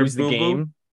 1 to lose the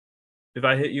game, if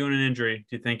I hit you in an injury,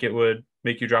 do you think it would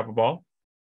make you drop a ball?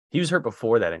 He was hurt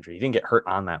before that injury. He didn't get hurt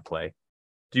on that play.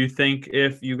 Do you think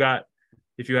if you got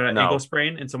an ankle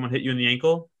sprain and someone hit you in the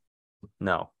ankle,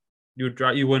 no,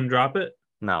 you wouldn't drop it?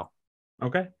 No.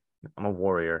 Okay. I'm a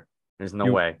warrior. There's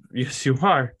no way. Yes, you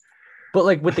are.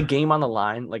 But with the game on the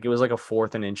line, it was like a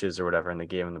 4th and inches or whatever, and they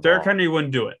gave him the ball. Derrick Henry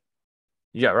wouldn't do it.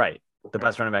 Yeah, right. The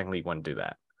best running back in the league wouldn't do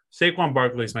that. Saquon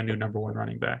Barkley is my new number 1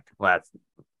 running back. Well,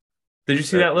 did you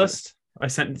see that list? I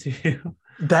sent it to you.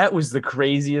 That was the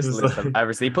craziest list I've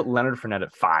ever seen. They put Leonard Fournette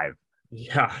at 5.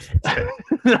 Yeah.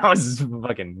 That was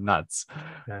fucking nuts.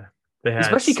 Yeah.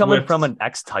 Especially coming from an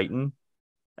ex-Titan,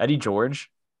 Eddie George.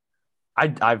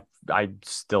 I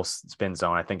still spin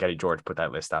zone. I think Eddie George put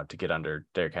that list out to get under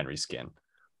Derrick Henry's skin.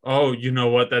 Oh, you know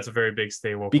what? That's a very big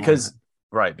stay woke because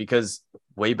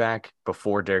way back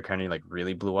before Derrick Henry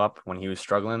really blew up, when he was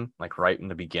struggling, right in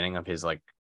the beginning of his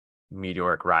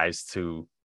meteoric rise to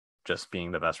just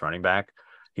being the best running back,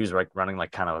 he was running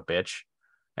kind of a bitch,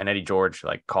 and Eddie George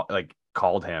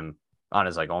called him on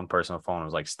his own personal phone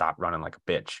and was stop running like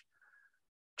a bitch,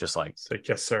 just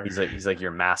yes sir. He's like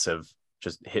you're massive,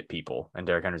 just hit people, and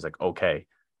Derrick Henry's okay.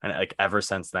 And ever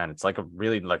since then, it's a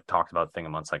really talked about thing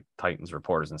amongst Titans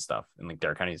reporters and stuff. And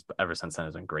Derrick Henry's ever since then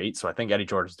has been great. So I think Eddie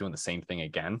George is doing the same thing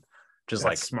again, just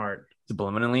that's smart,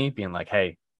 subliminally being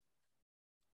hey,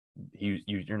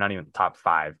 you're not even top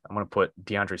 5. I'm gonna put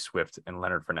DeAndre Swift and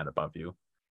Leonard Fournette above you.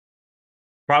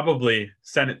 Probably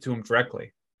send it to him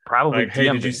directly. Probably. Hey,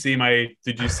 did you see my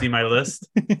list?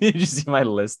 Did you see my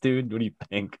list, dude? What do you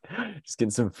think? Just getting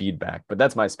some feedback. But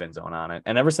that's my spin zone on it.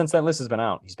 And ever since that list has been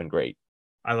out, he's been great.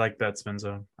 I like that spin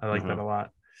zone. I like that a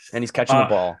lot. And he's catching the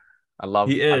ball.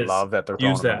 He I is. love that they're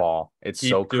throwing Use him the that. ball. It's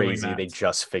so Keep doing crazy. that. They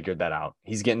just figured that out.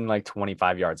 He's getting like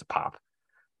 25 yards a pop.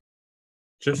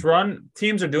 Just run.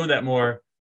 Teams are doing that more.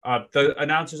 The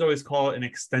announcers always call it an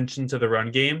extension to the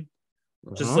run game.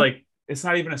 Just Mhm. like it's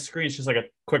not even a screen; it's just like a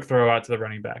quick throw out to the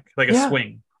running back, like a Yeah.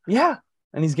 swing. Yeah.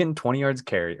 And he's getting 20 yards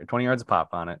carry or 20 yards a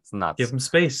pop on it. It's nuts. Give him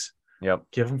space. Yep.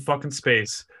 Give him fucking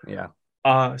space. Yeah.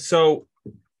 So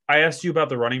I asked you about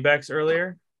the running backs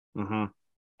earlier. Mm-hmm.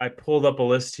 I pulled up a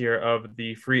list here of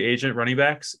the free agent running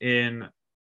backs in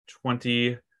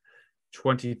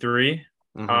 2023.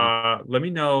 Mm-hmm. Let me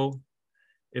know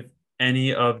if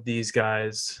any of these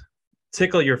guys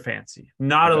tickle your fancy.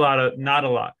 Not a Okay. lot of, not a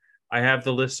lot. I have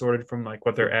the list sorted from like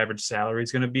what their average salary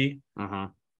is going to be. Mm-hmm.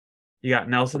 You got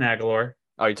Nelson Aguilar.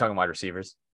 Oh, you're talking wide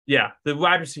receivers? Yeah, the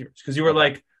wide receivers. Because you were Okay.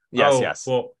 like, Yes, oh, yes.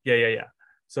 well, yeah.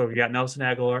 So you got Nelson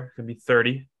Aguilar, going to be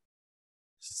 30.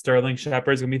 Sterling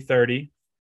Shepard's going to be 30.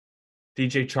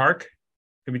 DJ Chark,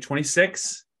 going to be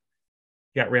 26.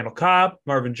 You got Randall Cobb,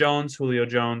 Marvin Jones, Julio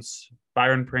Jones,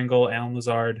 Byron Pringle, Alan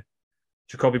Lazard,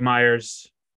 Jacoby Myers,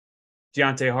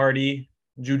 Deontay Hardy,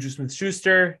 Juju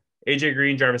Smith-Schuster, AJ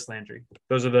Green, Jarvis Landry.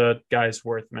 Those are the guys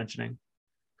worth mentioning.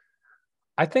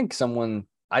 I think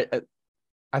I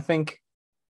think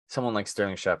someone like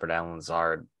Sterling Shepard, Alan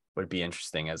Lazard would be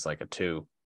interesting as like a 2.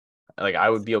 Like I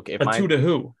would be okay if A 2 to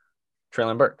who?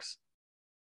 Traylon Burks.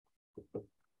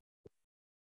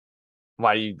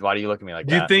 Why do you look at me like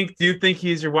that? Do you think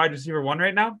he's your wide receiver 1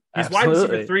 right now? He's Absolutely. wide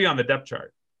receiver 3 on the depth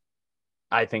chart.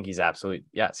 I think he's absolutely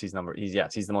he's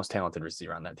the most talented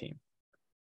receiver on that team.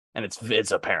 And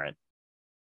it's apparent.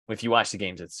 If you watch the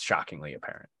games, it's shockingly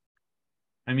apparent.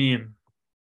 I mean,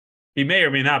 he may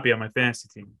or may not be on my fantasy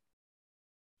team.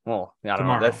 Well, I don't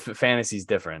know. That fantasy's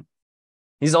different.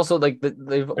 He's also like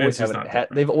they've always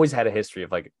had a history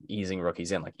of like easing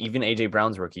rookies in. Like even AJ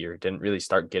Brown's rookie year didn't really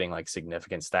start getting like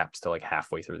significant snaps till like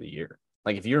halfway through the year.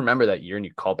 Like if you remember that year and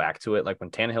you call back to it, like when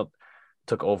Tannehill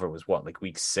took over was what, like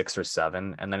week 6 or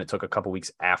 7, and then it took a couple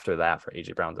weeks after that for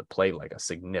AJ Brown to play like a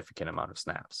significant amount of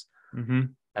snaps, mm-hmm.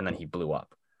 and then he blew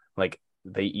up. Like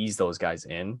they ease those guys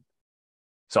in,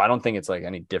 so I don't think it's like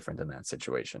any different in that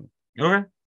situation. Okay.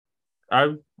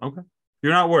 Okay.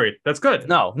 You're not worried. That's good.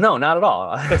 No, not at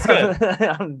all. That's good.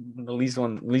 I'm the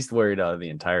least worried out of the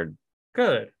entire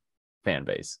fan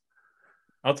base.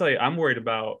 I'll tell you, I'm worried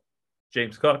about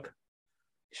James Cook.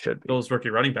 Should be. Bills rookie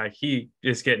running back. He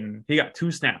got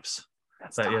 2 snaps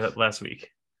last week.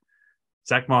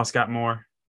 Zach Moss got more.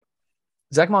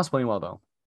 Zach Moss playing well though.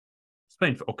 He's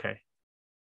playing okay.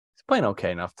 He's playing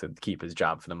okay enough to keep his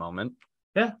job for the moment.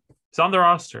 Yeah, he's on the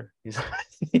roster. He's on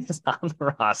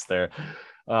the roster.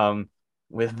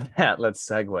 With that, let's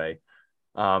segue.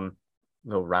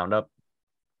 Little roundup.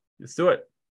 Let's do it.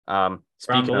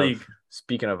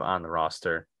 Speaking of on the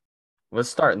roster, let's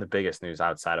start in the biggest news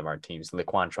outside of our teams.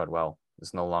 Laquan Treadwell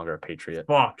is no longer a Patriot.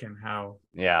 Fucking hell.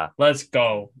 Yeah. Let's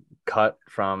go. Cut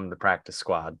from the practice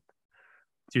squad.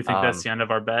 Do you think that's the end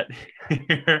of our bet?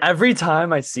 Every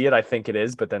time I see it, I think it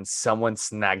is, but then someone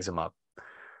snags him up.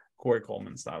 Corey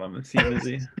Coleman's not on the team, is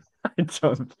he? I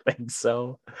don't think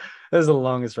so. That's the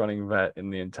longest running bet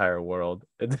in the entire world.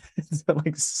 It's been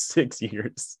like 6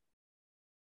 years.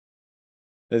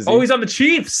 He's on the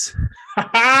Chiefs.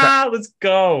 Let's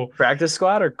go. Practice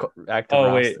squad or active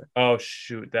roster? Wait. Oh,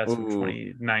 shoot. That's from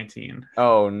 2019.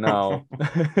 Oh, no.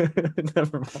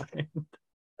 Never mind.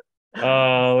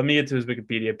 Let me get to his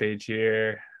Wikipedia page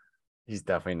here. He's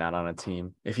definitely not on a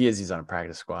team. If he is, he's on a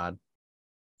practice squad.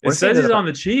 It says he's on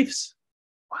the Chiefs.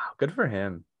 Wow, good for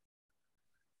him.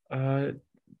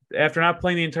 After not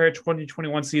playing the entire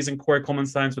 2021 season, Corey Coleman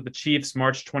signs with the Chiefs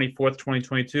March 24th,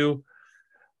 2022.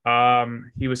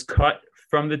 He was cut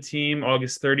from the team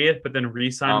August 30th, but then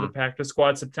re-signed with the practice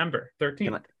squad September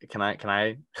 13th. Can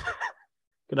I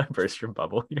burst your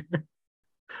bubble here?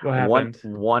 What happened?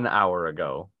 1 hour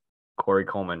ago, Corey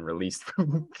Coleman released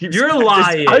from You're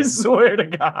lying. I swear to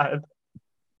God.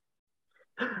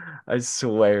 I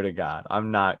swear to God.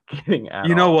 I'm not kidding at all.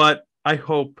 You know what? I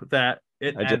hope that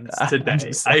it ends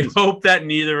today. I hope that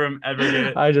neither of them ever get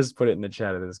it. I just put it in the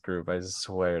chat of this group. I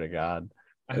swear to God.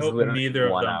 I hope neither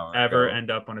of them ever end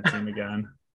up on a team again.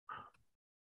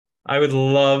 I would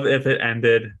love if it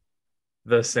ended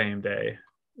the same day.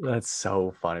 That's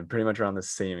so funny. Pretty much around the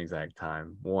same exact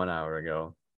time, 1 hour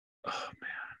ago. Oh,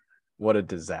 man. What a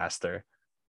disaster.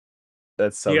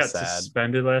 That's so sad. He got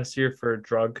suspended last year for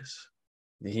drugs.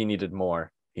 He needed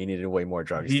more. He needed way more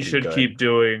drugs. He should keep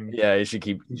doing. Yeah, he should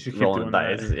keep rolling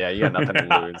dice. Yeah, you got nothing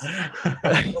to lose.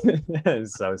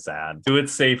 It's so sad. Do it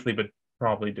safely, but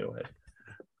probably do it.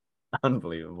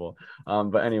 Unbelievable.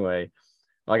 But anyway,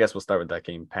 I guess we'll start with that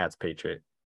game. Pats Patriot.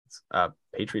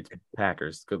 Patriots,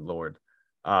 Packers. Good Lord.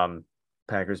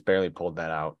 Packers barely pulled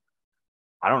that out.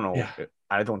 I don't know. Yeah.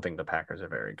 I don't think the Packers are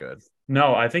very good.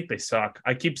 No, I think they suck.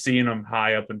 I keep seeing them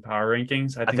high up in power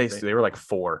rankings. I I think think they were like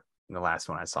 4 in the last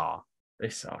one I saw. they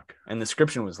suck. And the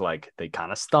description was like, they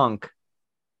kind of stunk.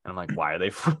 And I'm like, why are they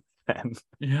for them?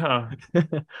 Yeah.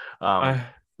 um, I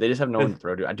they just have no one to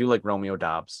throw to. I do like Romeo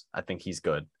Dobbs. I think he's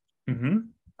good. mm-hmm.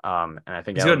 And I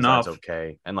think He's good Alan Lazard's enough.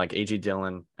 okay. And like A.J.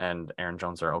 Dillon and Aaron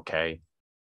Jones are okay.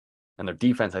 And their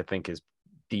defense, I think, is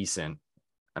decent.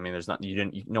 I mean,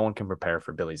 no one can prepare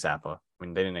for Billy Zappa. I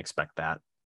mean, they didn't expect that.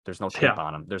 There's no tape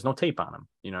on him. There's no tape on him.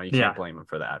 You know, you can't blame him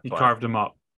for that. He But carved him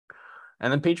up.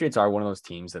 and then Patriots are one of those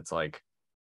teams that's like,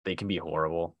 they can be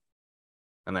horrible.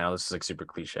 And I know this is like super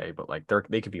cliche, but like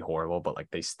they could be horrible, but like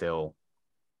they'll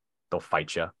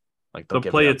fight you. Like they'll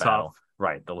give play you a it battle. tough.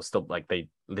 Right. They'll still like they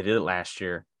did it last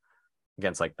year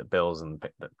against like the Bills and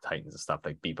the Titans and stuff.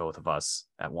 They beat both of us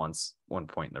at one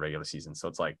point in the regular season. So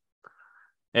it's like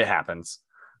it happens.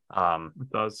 It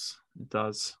does. It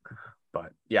does.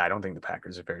 But yeah, I don't think the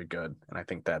Packers are very good. And I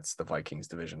think that's the Vikings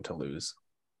division to lose.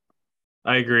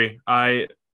 I agree.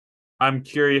 I'm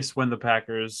curious when the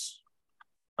Packers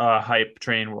hype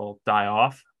train will die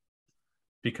off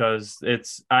because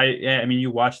I mean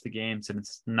you watch the games and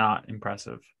it's not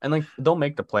impressive. And like they'll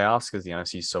make the playoffs because the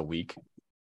NFC is so weak.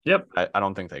 Yep. I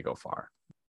don't think they go far.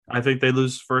 I think they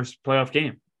lose first playoff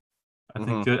game.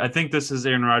 I think this is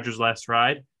Aaron Rodgers' last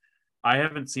ride. I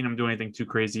haven't seen him do anything too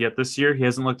crazy yet this year. He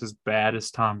hasn't looked as bad as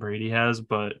Tom Brady has,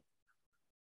 but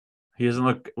he doesn't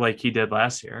look like he did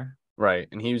last year. Right.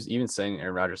 And he was even saying,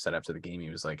 Aaron Rodgers said after the game,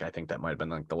 he was like, I think that might have been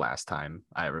like the last time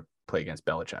I ever play against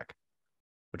Belichick,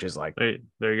 which is like,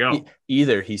 there you go.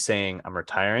 Either he's saying I'm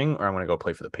retiring or I'm going to go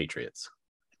play for the Patriots.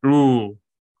 Ooh,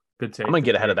 good take. I'm going to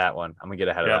get ahead of that one.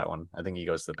 I think he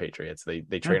goes to the Patriots. They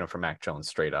trade him for Mac Jones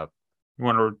straight up. You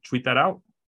want to tweet that out?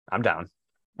 I'm down.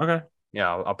 Okay. Yeah,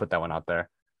 I'll put that one out there.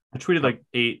 I tweeted like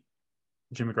 8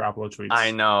 Jimmy Garoppolo tweets.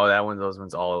 I know those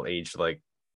ones all aged like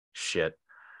shit.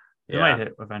 It might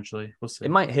hit eventually. We'll see.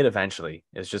 It might hit eventually.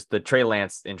 It's just the Trey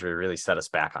Lance injury really set us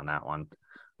back on that one.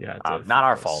 Yeah, not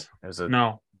our fault. It was a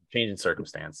change in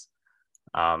circumstance.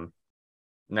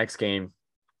 Next game,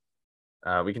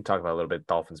 we can talk about a little bit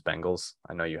Dolphins Bengals.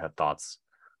 I know you had thoughts.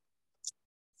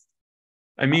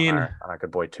 I mean, on our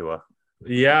good boy Tua.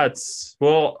 Yeah,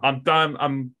 I'm done.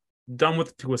 I'm done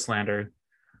with Tua slander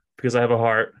because I have a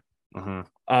heart.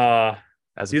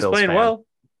 As he's playing fan. Well.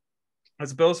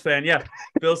 As a Bills fan, yeah.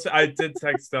 Bills. I did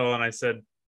text Phil and I said,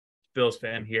 "Bills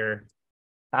fan here.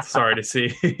 Sorry to see.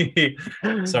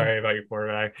 Sorry about your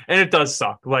quarterback." And it does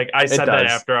suck. Like I said that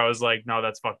after I was like, "No,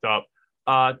 that's fucked up."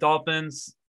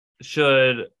 Dolphins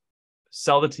should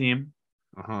sell the team.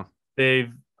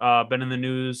 They've been in the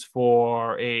news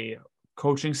for a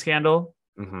coaching scandal.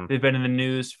 They've been in the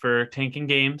news for tanking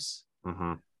games.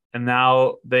 And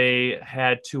now they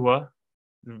had Tua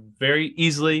very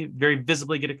easily, very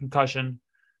visibly get a concussion,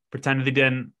 pretended he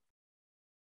didn't,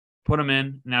 put him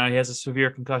in. Now he has a severe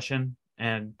concussion,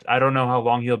 and I don't know how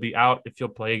long he'll be out, if he'll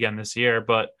play again this year,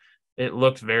 but it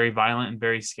looked very violent and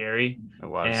very scary. It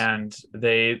was. And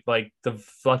they like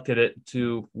deflected it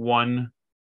to one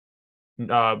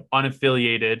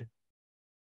unaffiliated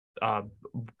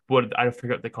what I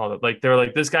forget what they called it. Like they were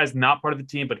like, this guy's not part of the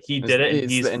team, but he did it,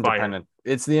 and he's fired.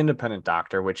 It's the independent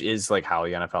doctor, which is like how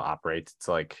the NFL operates. It's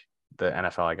like the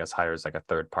NFL, I guess, hires like a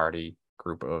third party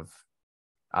group of,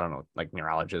 I don't know, like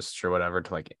neurologists or whatever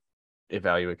to like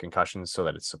evaluate concussions so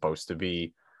that it's supposed to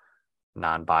be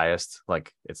non-biased.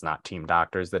 Like it's not team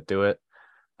doctors that do it.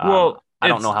 Well, I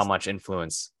don't know how much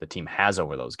influence the team has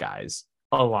over those guys.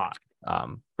 A lot.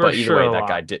 But either way,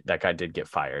 that guy did get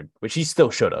fired, which he still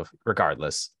should have,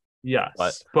 regardless.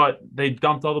 Yes, but they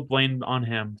dumped all the blame on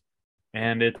him,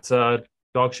 and it's a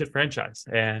dog shit franchise.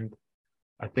 And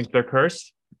I think they're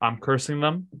cursed. I'm cursing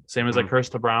them, same as I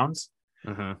cursed the Browns.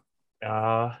 You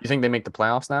think they make the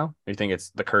playoffs now? Or you think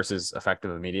it's the curse is effective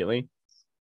immediately?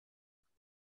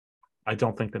 I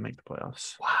don't think they make the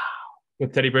playoffs. Wow.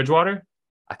 With Teddy Bridgewater?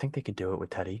 I think they could do it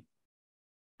with Teddy.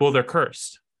 Well, they're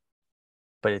cursed.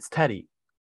 But it's Teddy.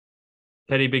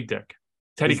 Teddy Big Dick.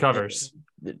 Teddy covers.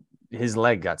 His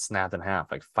leg got snapped in half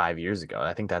like 5 years ago.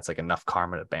 I think that's like enough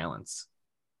karma to balance.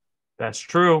 That's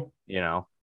true. You know,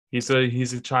 he's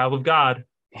a child of God.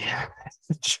 Yeah,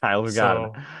 child of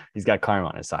God. He's got karma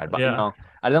on his side. But no,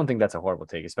 I don't think that's a horrible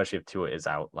take, especially if Tua is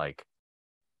out like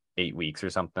 8 weeks or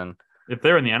something. If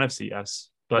they're in the NFC, yes.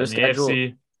 But in the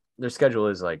AFC, their schedule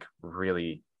is like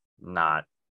really not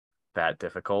that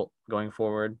difficult going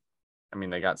forward. I mean,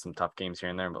 they got some tough games here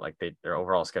and there, but like their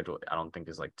overall schedule, I don't think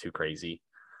is like too crazy.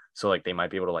 So like they might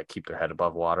be able to like keep their head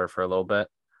above water for a little bit.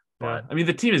 But I mean,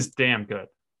 the team is damn good.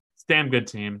 It's a damn good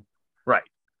team. right,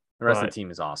 the rest of But the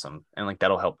team is awesome, and like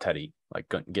that'll help Teddy like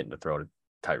getting to throw to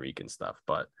Tyreek and stuff.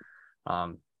 But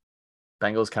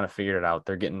Bengals kind of figured it out.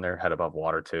 They're getting their head above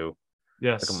water too.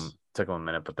 yes, Took them a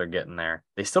minute, but they're getting there.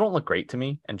 They still don't look great to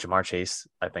me. And Jamar Chase,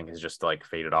 I think, is just like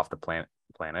faded off the planet.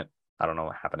 I don't know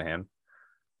what happened to him.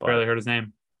 barely But heard his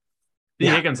name. D.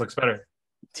 Higgins looks better.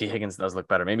 T. Higgins does look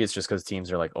better. Maybe it's just because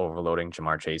teams are like overloading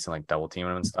Jamar Chase and like double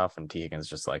teaming him and stuff. And T. Higgins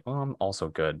just like, well, I'm also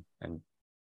good and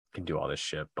can do all this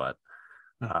shit. But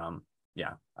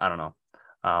yeah, I don't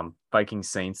know. Vikings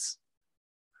Saints,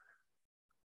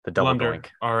 the double Lunder, doink.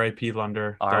 R.I.P.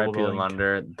 Lunder. R.I.P.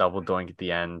 Lunder, double doink at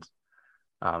the end.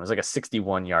 It was like a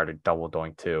 61-yard double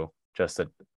doink too. Just a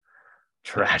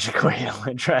tragic way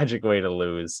to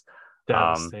lose.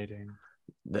 Devastating.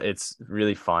 It's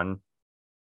really fun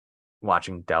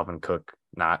watching Dalvin Cook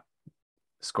not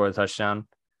score the touchdown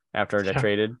after I got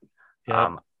traded.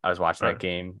 I was watching that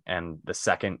game, and the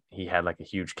second he had like a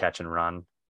huge catch and run,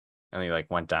 and he like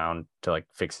went down to like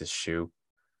fix his shoe.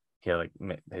 He had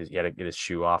to get his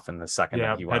shoe off, and the second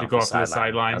that he went had to go off to the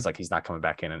sideline. I was like, he's not coming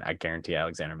back in, and I guarantee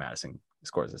Alexander Madison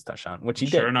scores his touchdown, which he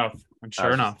did. Sure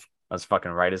enough. I was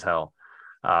fucking right as hell.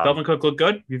 Dalvin Cook looked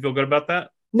good. You feel good about that?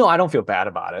 No, I don't feel bad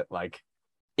about it. Like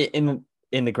in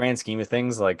the grand scheme of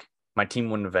things, like my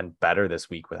team wouldn't have been better this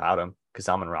week without him because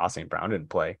Amon-Ra St. Brown didn't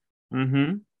play.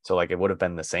 Mm-hmm. So like it would have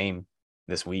been the same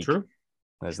this week. True.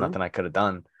 There's nothing I could have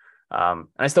done. And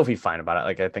I still feel fine about it.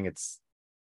 Like I think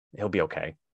he'll be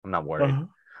okay. I'm not worried.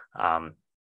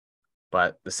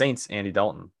 But the Saints, Andy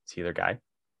Dalton, is he their guy?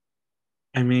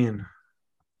 I mean,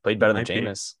 played better than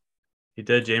Jameis. He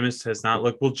did. Jameis has not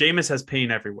looked well. Jameis has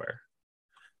pain everywhere,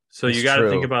 so you got to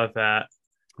think about that.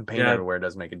 Pain everywhere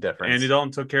does make a difference. Andy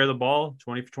Dalton took care of the ball,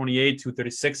 20 for 28,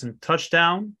 236, and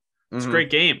touchdown. It's a great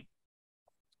game.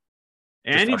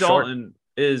 Andy Dalton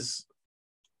is.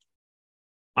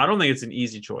 I don't think it's an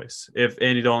easy choice. If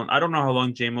Andy Dalton, I don't know how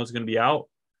long Jameis going to be out.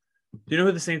 Do you know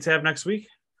who the Saints have next week?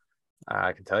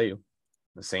 I can tell you.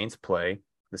 The Saints play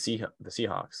the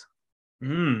Seahawks.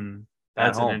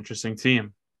 That's an interesting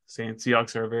team. Saints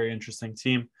Seahawks are a very interesting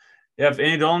team. Yeah, if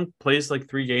Andy Dalton plays like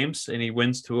 3 games and he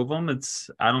wins 2 of them,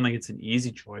 I don't think it's an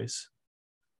easy choice.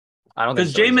 I don't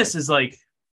think because Jameis is like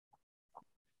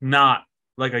not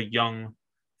like a young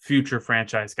future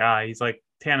franchise guy. He's like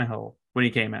Tannehill when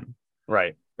he came in,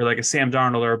 right? Or like a Sam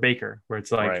Darnold or a Baker, where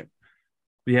it's like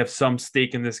we have some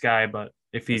stake in this guy, but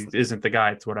if he isn't the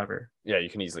guy, it's whatever. Yeah, you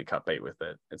can easily cut bait with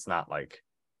it. It's not like,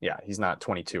 he's not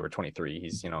 22 or 23.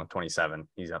 He's 27.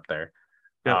 He's up there.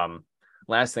 Yeah.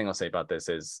 Last thing I'll say about this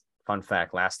is, fun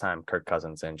fact, last time Kirk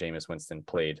Cousins and Jameis Winston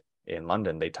played in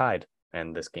London, they tied,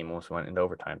 and this game almost went into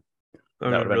overtime. That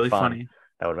would have been really funny.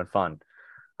 That would have been fun.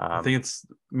 I think it's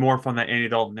more fun that Andy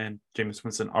Dalton and Jameis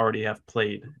Winston already have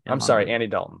played. Sorry, Andy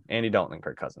Dalton and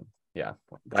Kirk Cousins. Yeah.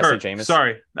 Did I say Jameis?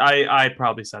 Sorry, I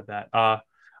probably said that.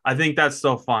 I think that's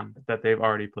still fun that they've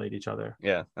already played each other.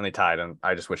 Yeah, and they tied, and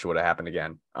I just wish it would have happened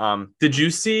again. Did you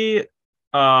see?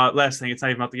 Last thing, it's not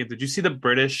even about the game. Did you see the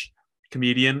British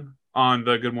comedian on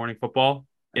the Good Morning Football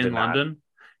in London?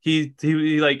 He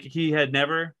had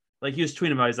never, like, he was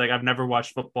tweeting about it. He's like, I've never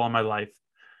watched football in my life,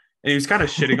 and he was kind of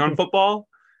shitting on football.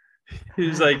 He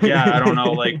was like, yeah, I don't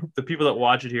know, like the people that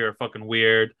watch it here are fucking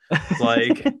weird.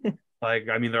 Like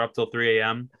I mean, they're up till 3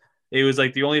 a.m. It was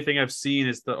like the only thing I've seen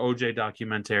is the OJ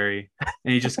documentary,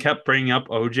 and he just kept bringing up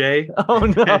OJ. Oh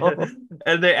no!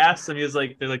 And they asked him,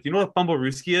 they're like, you know what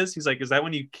Fumblerooski is? He's like, is that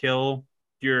when you kill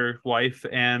your wife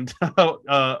and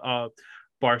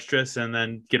Barstress and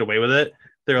then get away with it?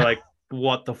 They're like,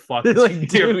 what the fuck is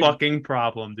like, your fucking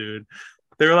problem, dude?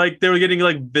 They were getting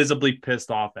like visibly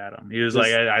pissed off at him. He was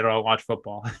like, I don't watch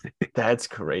football. That's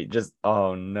great.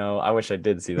 Oh no, I wish I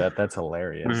did see that. That's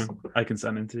hilarious. I can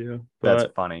send it to you. That's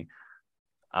funny.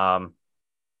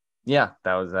 Yeah,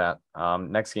 that was that.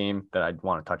 Next game that I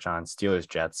want to touch on, Steelers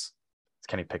Jets. It's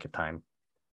Kenny Pickett time.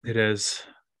 It is.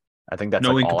 I think that's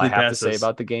all I have to say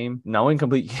about the game. No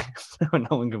incomplete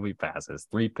passes,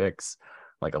 3 picks,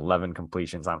 like 11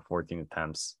 completions on 14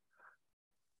 attempts.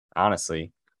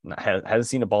 Honestly, hasn't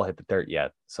seen a ball hit the dirt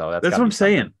yet. So that's what I'm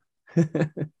saying.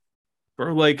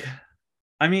 Bro, like,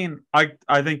 I mean, I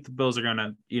think the Bills are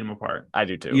gonna eat them apart. I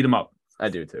do too. Eat them up. I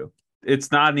do too.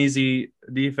 It's not an easy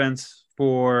defense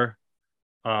for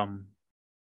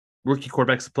rookie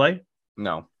quarterbacks to play.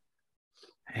 No.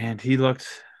 And he looked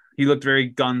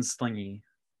very gunslingy,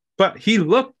 but he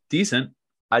looked decent.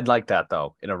 I'd like that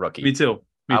though in a rookie. Me too.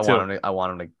 I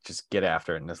want him to just get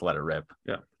after it and just let it rip.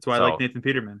 Yeah, that's why I like Nathan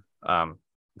Peterman.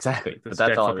 Exactly. But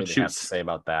that's all I really have to say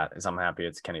about that. Is I'm happy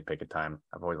it's Kenny Pickett time.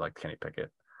 I've always liked Kenny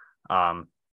Pickett.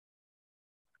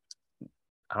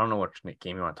 I don't know what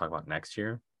game you want to talk about next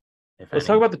year, if Let's any.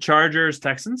 talk about the Chargers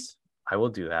Texans. I will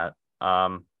do that.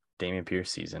 Damian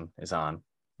Pierce season is on.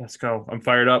 Let's go. I'm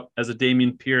fired up as a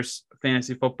Damian Pierce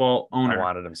fantasy football I owner.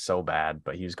 wanted him so bad,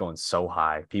 but he was going so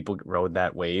high. People rode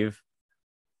that wave,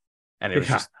 and it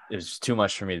was just too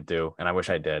much for me to do, and I wish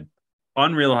I did.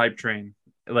 Unreal hype train,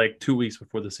 like 2 weeks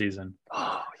before the season.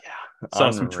 Oh yeah, saw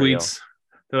some tweets.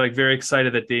 They're like very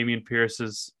excited that Damian Pierce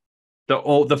is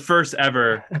the first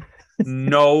ever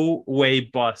no way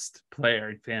bust player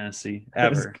in fantasy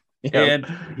ever, and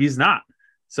he's not.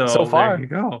 So far, there you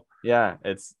go. Yeah,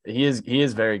 he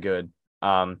is very good.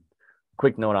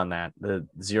 Quick note on that: the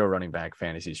 0 running back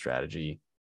fantasy strategy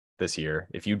this year.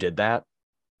 If you did that,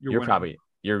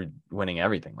 you're winning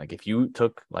everything. Like if you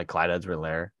took like Clyde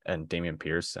Edwards-Helaire and Damian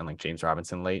Pierce and like James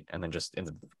Robinson late, and then just in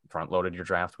the front loaded your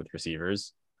draft with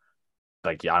receivers,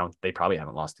 like they probably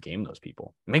haven't lost a game. Those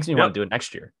people. It makes me want to do it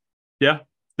next year. Yeah,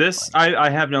 I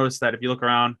have noticed that if you look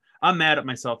around, I'm mad at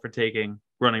myself for taking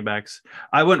running backs.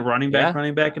 I went running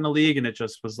back in the league, and it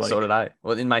just was like. So did I.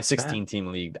 Well, in my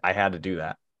 16-team league, I had to do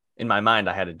that. In my mind,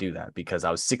 I had to do that because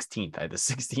I was 16th. I had the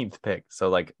 16th pick. So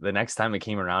like the next time it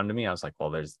came around to me, I was like,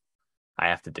 well, I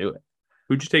have to do it.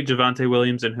 Who'd you take? Javonte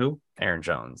Williams and who? Aaron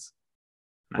Jones.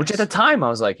 Nice. Which at the time I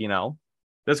was like,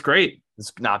 that's great.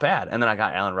 It's not bad. And then I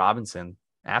got Allen Robinson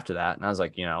after that, and I was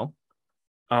like, oh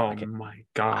my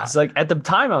god! I was like, at the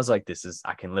time I was like,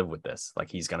 I can live with this.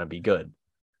 Like he's gonna be good.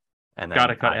 And then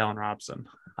gotta cut Allen Robinson.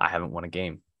 I haven't won a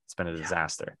game. It's been a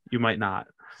disaster. You might not.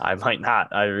 I might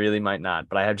not. I really might not.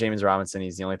 But I have James Robinson.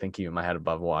 He's the only thing keeping my head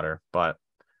above water. But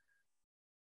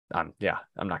I'm not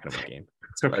gonna win a game.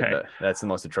 It's okay. That's the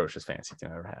most atrocious fantasy team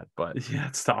I've ever had. But yeah,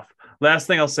 it's tough. Last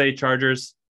thing I'll say,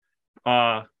 Chargers.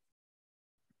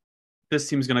 This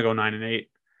team's gonna go 9-8.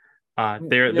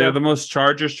 They're the most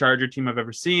Charger team I've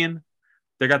ever seen.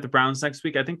 They got the Browns next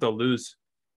week. I think they'll lose.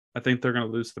 I think they're gonna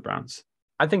lose to the Browns.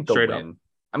 I think they'll win. Up.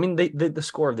 I mean, the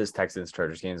score of this Texans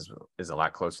Chargers game is a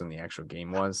lot closer than the actual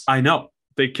game was. I know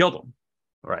they killed them,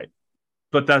 right?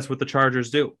 But that's what the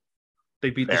Chargers do. They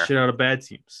beat the shit out of bad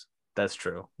teams. That's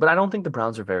true, but I don't think the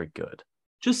Browns are very good.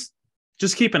 Just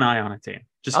keep an eye on it, team.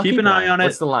 Just keep an eye on it.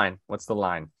 What's the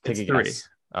line? Take it's a 3. Guess.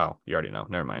 Oh, you already know.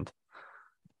 Never mind.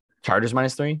 Chargers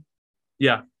 -3.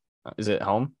 Yeah. Is it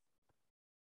home?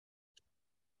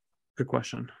 Good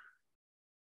question.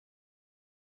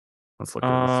 Let's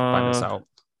find this out.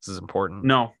 This is important.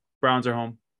 No, Browns are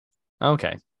home.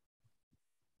 Okay.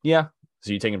 Yeah.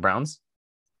 So you taking Browns?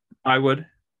 I would.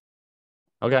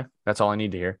 Okay. That's all I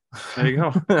need to hear. There you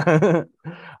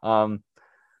go.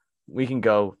 We can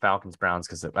go Falcons Browns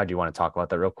because I do want to talk about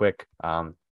that real quick.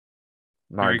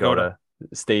 Mariota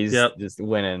stays just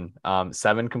winning.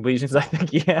 7 completions, I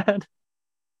think he had.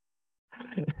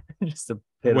 Just a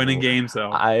winning games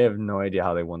though. I have no idea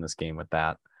how they won this game with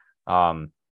that.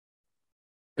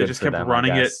 They just kept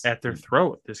running it at their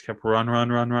throat. Just kept run.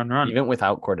 Even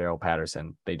without Cordero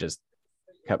Patterson, they just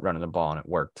kept running the ball and it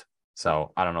worked.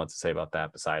 So I don't know what to say about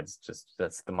that. Besides, just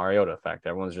that's the Mariota effect.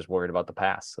 Everyone's just worried about the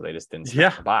pass, so they just didn't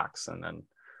step the box, and then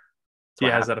he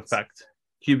has that effect.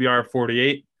 QBR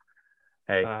 48.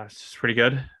 Hey, it's pretty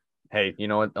good. Hey, you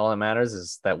know what? All that matters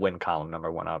is that win column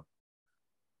number 1 up.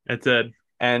 It did.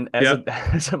 And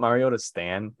as a Mariota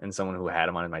stan and someone who had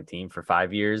him on my team for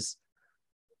 5 years,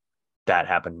 that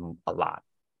happened a lot.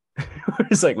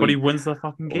 It's like, but he wins the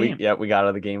fucking game. We got out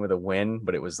of the game with a win,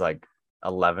 but it was like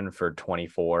 11 for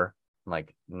 24,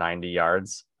 like 90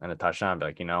 yards and a touchdown. I'd be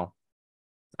like,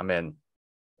 I'm in.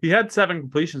 He had 7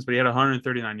 completions, but he had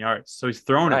 139 yards. So he's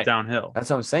throwing it downhill.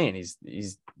 That's what I'm saying.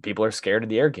 He's people are scared of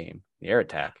the air game, the air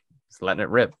attack. He's letting it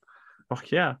rip.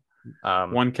 Fuck yeah.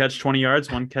 1 catch 20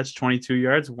 yards, 1 catch 22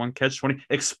 yards, 1 catch 20.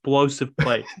 Explosive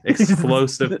play.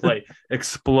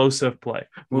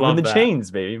 Moving the chains,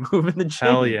 baby. Moving the chains.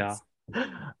 Hell yeah.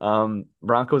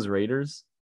 Broncos Raiders.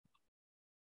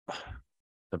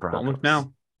 The Broncos. Don't look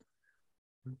now.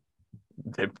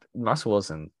 Russell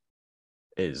Wilson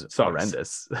is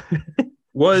horrendous.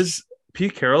 Was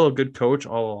Pete Carroll a good coach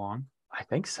all along? I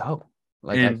think so.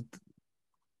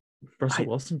 Russell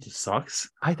Wilson just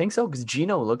sucks. I think so because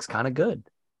Geno looks kind of good.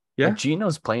 Yeah,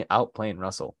 Geno's outplaying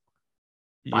Russell.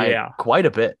 Yeah, quite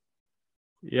a bit.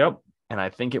 Yep. And I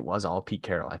think it was all Pete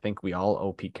Carroll. I think we all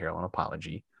owe Pete Carroll an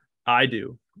apology. I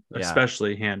do,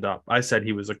 especially hand up. I said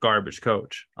he was a garbage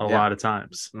coach a lot of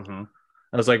times. Mm-hmm.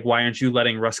 I was like, why aren't you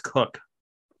letting Russ cook?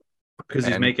 Because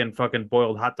he's making fucking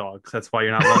boiled hot dogs. That's why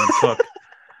you're not letting him cook.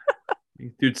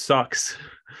 Dude sucks.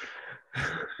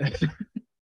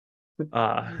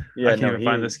 I can't even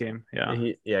find this game. Yeah.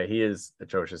 He is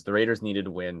atrocious. The Raiders needed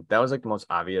to win. That was like the most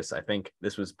obvious. I think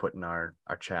this was put in our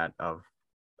chat of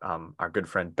our good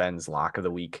friend Ben's lock of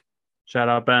the week. Shout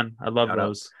out Ben. I love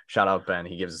those. Shout out Ben.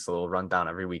 He gives us a little rundown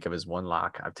every week of his one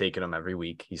lock. I've taken him every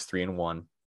week. He's 3-1.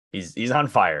 He's on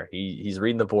fire. He's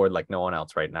reading the board like no one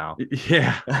else right now.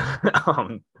 Yeah.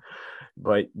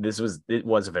 But it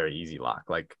was a very easy lock.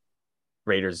 Like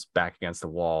Raiders back against the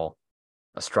wall,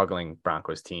 a struggling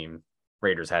Broncos team.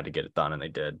 Raiders had to get it done, and they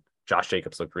did. Josh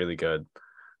Jacobs looked really good.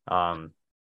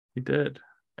 He did.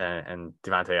 And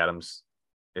Devontae Adams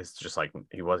is just like,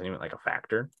 he wasn't even like a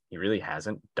factor. He really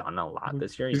hasn't done a lot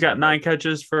this year. He's got 9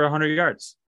 catches for 100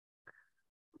 yards.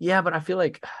 Yeah, but I feel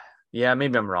like, yeah,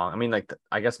 maybe I'm wrong. I mean, like,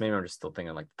 I guess maybe I'm just still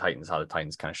thinking like the Titans, how the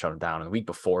Titans kind of shut him down. And the week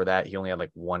before that, he only had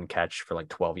like 1 catch for like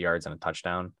 12 yards and a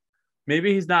touchdown.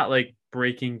 Maybe he's not like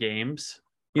breaking games,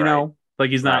 you know,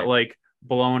 like he's not like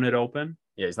blowing it open.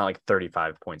 Yeah, he's not like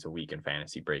 35 points a week in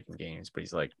fantasy breaking games, but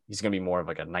he's going to be more of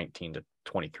like a 19 to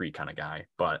 23 kind of guy.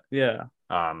 But yeah,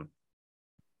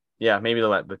 maybe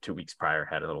the 2 weeks prior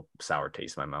had a little sour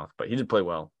taste in my mouth, but he did play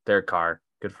well. Derek Carr,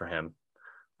 good for him.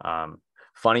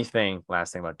 Funny thing,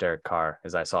 last thing about Derek Carr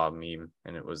is I saw a meme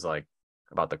and it was like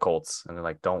about the Colts, and they're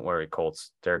like, "Don't worry,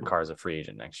 Colts. Derek Carr is a free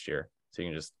agent next year, so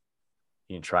you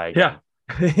can try again."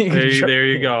 Yeah, there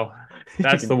you go.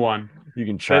 That's the one. You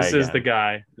can try. This is the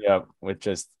guy. Yep, with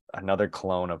just another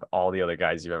clone of all the other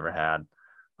guys you've ever had.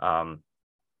 But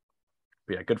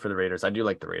yeah, good for the Raiders. I do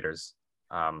like the Raiders.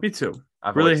 Me too.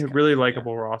 Really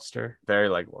likable roster. Very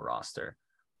likable roster.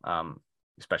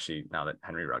 Especially now that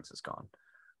Henry Ruggs is gone.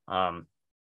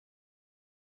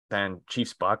 Then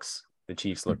Chiefs Bucks. The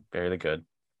Chiefs look very good.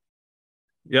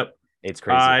 Yep. It's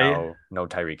crazy how no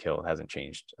Tyreek Hill hasn't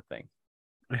changed a thing.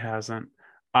 It hasn't.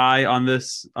 I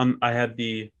had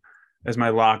as my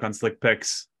lock on Slick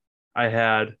Picks. I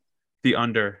had the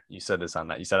under. You said this on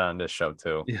that. You said it on this show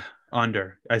too. Yeah,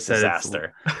 under. I said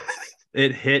disaster.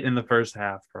 It hit in the first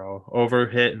half, bro. Over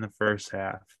hit in the first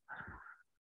half.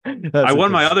 I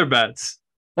won my other bets.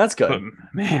 That's good. But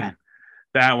man,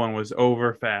 that one was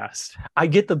over fast. I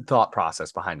get the thought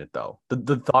process behind it though.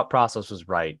 The thought process was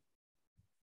right.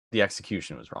 The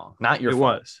execution was wrong. Not your fault.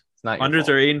 It was. It's not your unders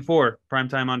fault. are 8-4.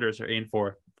 Primetime unders are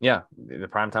 8-4. Yeah, the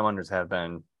primetime unders have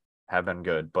been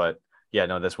good, but yeah,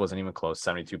 no, this wasn't even close.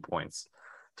 72 points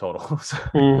total. So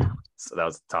that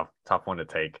was a tough one to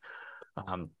take.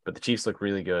 But the Chiefs look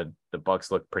really good. The Bucks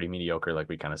look pretty mediocre, like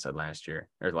we kind of said last week.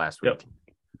 Yep.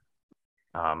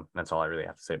 That's all I really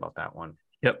have to say about that one.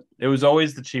 Yep. It was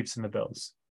always the Chiefs and the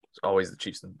Bills. It's always the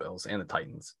Chiefs and the Bills and the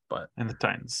Titans, and the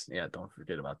Titans. Yeah, don't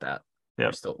forget about that.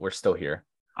 Yeah, we're still here.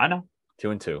 I know.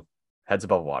 2-2, heads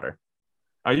above water.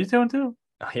 Are you 2-2?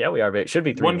 Yeah, we are. It should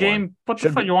be 3-1. One game. What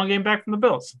the fuck? You're 1 game back from the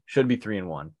Bills. Should be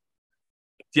 3-1.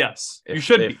 Yes, you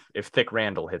should be. If Thick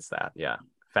Randall hits that, yeah,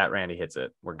 Fat Randy hits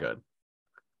it, we're good.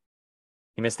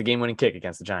 He missed the game-winning kick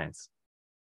against the Giants.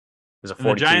 It was a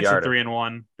 42-yarder. The Giants are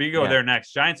 3-1. But you go there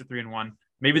next. Giants are 3-1.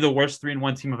 Maybe the worst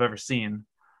 3-1 team I've ever seen.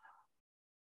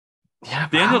 Yeah,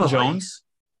 Daniel Jones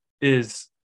is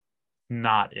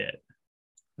not it.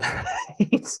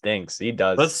 He stinks. He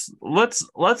does. Let's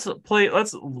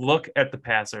look at the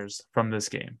passers from this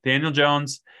game. Daniel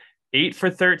Jones, 8 for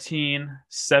 13,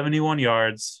 71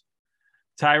 yards.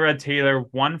 Tyrod Taylor,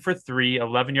 1 for 3,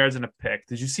 11 yards and a pick.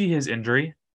 Did you see his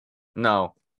injury?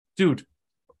 No. Dude,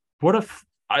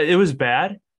 it was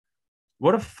bad.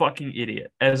 What a fucking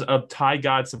idiot. As a Ty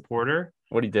God supporter.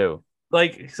 What'd he do?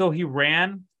 So he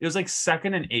ran. It was like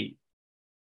 2nd and 8.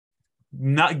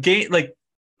 Not game,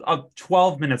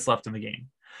 12 minutes left in the game.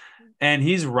 And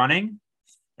he's running.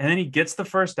 And then he gets the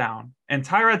first down. And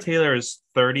Tyrod Taylor is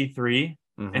 33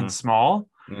 and small.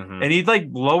 Mm-hmm. And he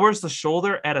lowers the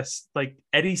shoulder at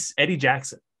Eddie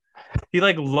Jackson. He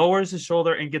lowers his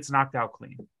shoulder and gets knocked out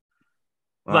clean.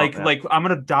 I'm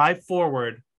gonna dive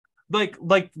forward.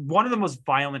 One of the most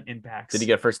violent impacts. Did he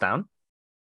get first down?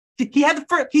 He had the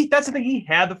first. That's the thing. He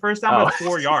had the first down with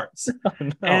 4 yards,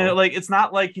 no. And it's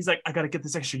not like he's like, I gotta get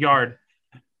this extra yard.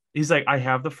 He's like, I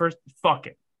have the first. Fuck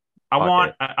it.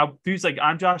 He's like,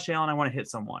 I'm Josh Allen. I want to hit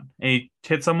someone. And he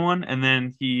hit someone, and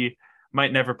then he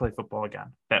might never play football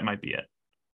again. That might be it.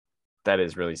 That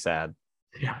is really sad.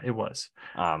 Yeah, it was.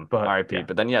 But RIP. Yeah.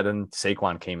 But then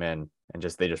Saquon came in and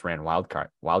they just ran wildcat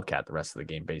the rest of the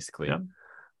game basically. Yeah.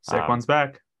 Saquon's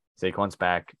back. Saquon's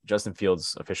back. Justin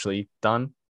Fields officially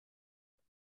done.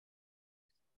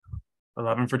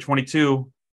 11 for 22,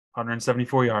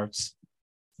 174 yards.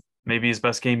 Maybe his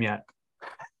best game yet.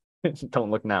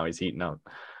 Don't look now. He's heating up.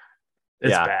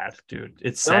 It's bad, dude.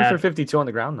 It's 7 sad. for 52 on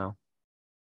the ground, though.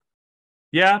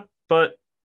 Yeah, but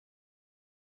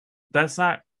that's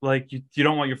not you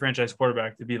don't want your franchise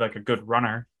quarterback to be a good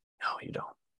runner. No, you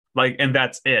don't. And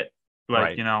that's it.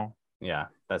 Right. you know. Yeah,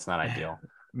 that's not ideal.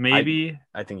 Maybe.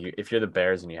 I think if you're the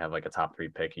Bears and you have like a top 3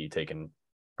 pick, are you taking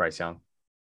Bryce Young?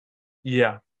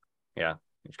 Yeah, Yeah,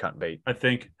 you're cutting bait. I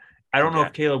think. I don't know Yeah,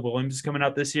 if Caleb Williams is coming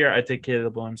out this year. I take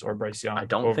Caleb Williams or Bryce I Young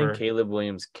don't think over. Caleb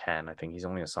Williams can. I think he's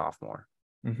only a sophomore.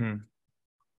 Mm-hmm.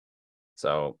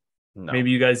 So no.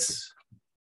 Maybe you guys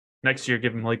next year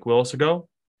give him Malik Willis a go.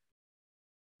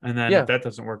 And then if Yeah, that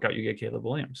doesn't work out, you get Caleb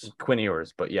Williams. Quinn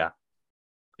Ewers, but yeah.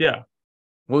 Yeah.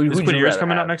 Well, Is who'd Quinn you Ewers rather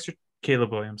coming out have? next year?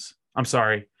 Caleb Williams. I'm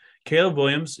sorry. Caleb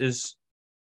Williams is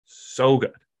so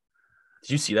good.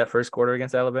 Did you see that first quarter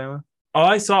against Alabama? Oh,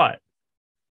 I saw it.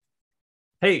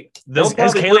 Hey, they'll Has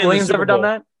probably Caleb play in the Williams Super ever done Bowl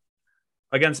that?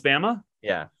 against Bama.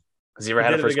 Yeah. Has he ever He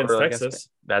had a did it first against quarter against? Texas.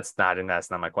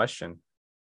 That's not my question.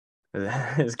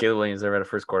 Has Caleb Williams ever had a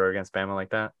first quarter against Bama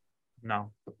like that?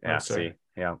 No. Yeah. No, sir. See.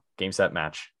 Yeah. Game set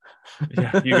match.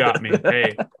 Yeah, you got me.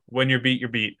 Hey, when you're beat, you're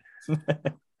beat.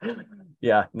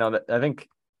 Yeah. No, I think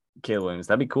Caleb Williams.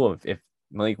 That'd be cool if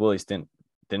Malik Willis didn't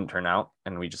turn out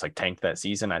and we just like tanked that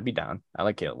season. I'd be down. I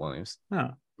like Caleb Williams. Huh.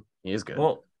 He is good.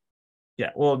 Well,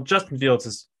 yeah. Well, Justin Fields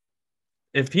is.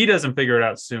 If he doesn't figure it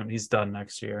out soon, he's done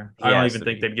next year. I don't even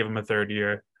think they'd give him a third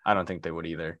year. I don't think they would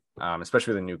either.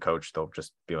 Especially with a new coach, they'll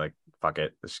just be like, "Fuck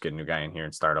it, let's just get a new guy in here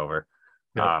and start over."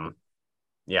 Yep.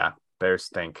 Yeah, Bears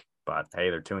stink, but hey,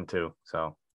 they're 2-2,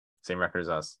 so same record as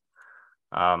us.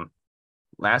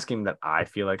 Last game that I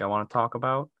feel like I want to talk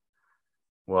about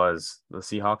was the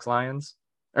Seahawks Lions.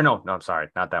 Or no, I'm sorry,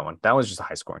 not that one. That was just a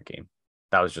high scoring game.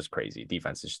 That was just crazy.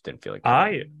 Defense just didn't feel like.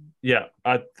 The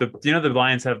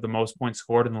Lions have the most points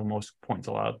scored and the most points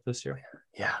allowed this year.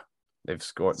 Yeah, they've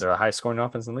scored. They're a high scoring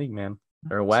offense in the league, man.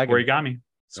 They're a wagon.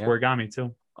 Scorigami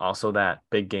too. Also, that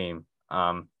big game.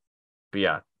 But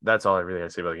yeah, that's all I really have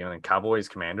to say about the game. And then Cowboys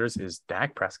Commanders is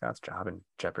Dak Prescott's job in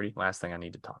jeopardy. Last thing I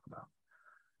need to talk about.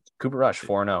 Cooper Rush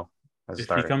 4-0 as a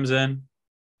starter. If he comes in,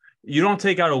 you don't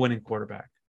take out a winning quarterback.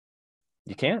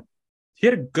 You can't. He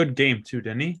had a good game too,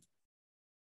 didn't he?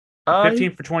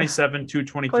 15 for 27,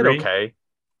 223. Played okay.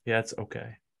 Yeah, it's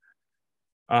okay.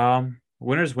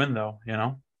 Winners win though, you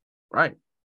know. Right.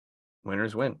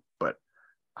 Winners win, but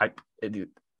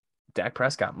Dak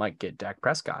Prescott might get Dak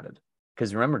Prescotted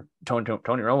because remember Tony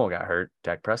Romo got hurt.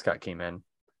 Dak Prescott came in,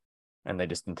 and they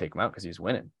just didn't take him out because he was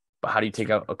winning. But how do you take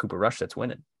out a Cooper Rush that's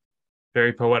winning?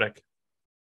 Very poetic.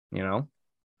 You know,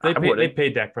 they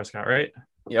paid Dak Prescott, right?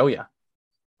 Yeah,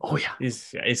 oh yeah.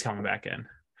 He's coming back in.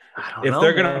 If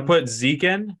they're gonna put Zeke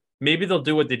in, maybe they'll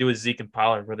do what they do with Zeke and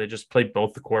Pollard, where they just play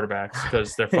both the quarterbacks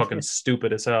because they're fucking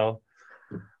stupid as hell.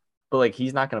 But like,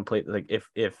 he's not gonna play. Like,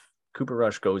 if Cooper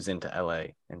Rush goes into LA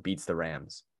and beats the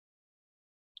Rams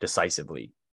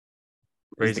decisively,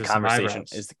 is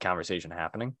the conversation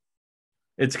happening?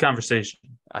 It's a conversation.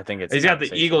 I think it's. He's got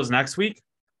the Eagles next week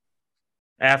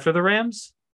after the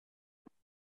Rams.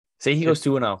 Say he goes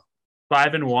 2-0.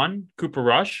 5-1. Cooper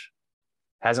Rush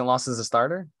hasn't lost as a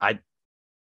starter. I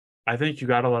think you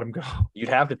got to let him go. You'd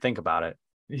have to think about it.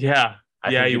 Yeah.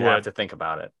 I think you'd have to think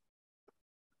about it.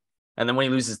 And then when he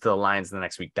loses to the Lions the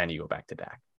next week, then you go back to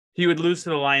Dak. He would lose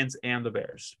to the Lions and the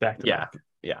Bears back to back.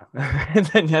 Yeah.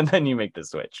 and then you make the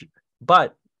switch.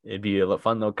 But it'd be a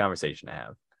fun little conversation to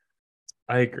have.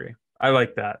 I agree. I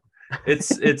like that.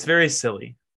 It's very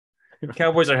silly.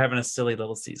 Cowboys are having a silly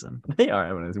little season. They are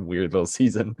having a weird little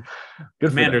season. Good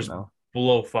Commanders for them,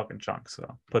 blow fucking chunks,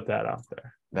 so put that out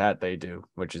there. That they do,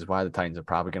 which is why the Titans are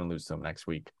probably going to lose to them next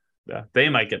week. Yeah, they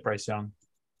might get Bryce Young.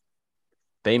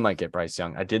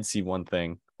 I did see one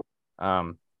thing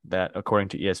that according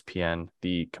to ESPN,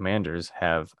 the Commanders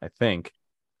have, I think,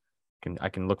 I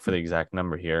can look for the exact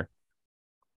number here.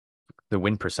 The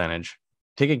win percentage.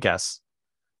 Take a guess.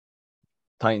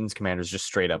 Titans, Commanders, just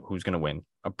straight up, who's going to win?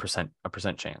 A percent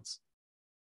chance.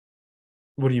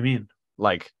 What do you mean?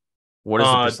 Like, what is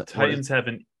the percent? Titans have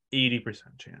an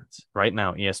 80% chance. Right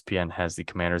now, ESPN has the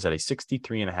Commanders at a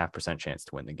 63.5% chance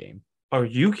to win the game. Are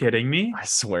you kidding me? I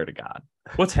swear to God.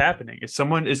 What's happening? Is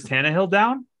Tannehill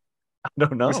down? I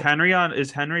don't know.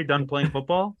 Is Henry done playing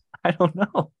football? I don't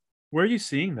know. Where are you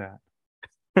seeing that?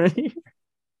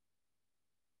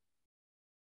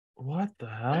 What the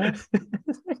hell?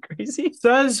 Isn't that crazy?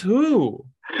 Says who?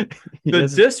 The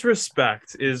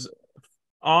disrespect is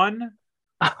on.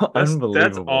 Unbelievable.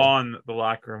 That's on the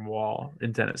locker room wall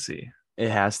in Tennessee.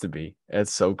 It has to be.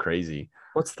 It's so crazy.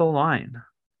 What's the line?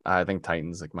 I think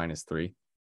Titans like -3.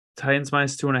 Titans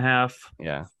 -2.5.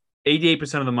 Yeah.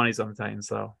 88% of the money's on the Titans,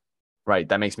 though. Right.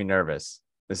 That makes me nervous.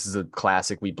 This is a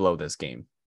classic. We blow this game.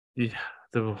 Yeah.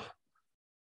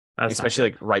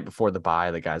 Especially like right before the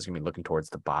bye, the guys are gonna be looking towards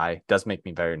the bye. It does make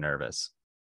me very nervous.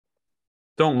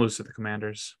 Don't lose to the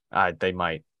Commanders. They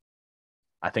might.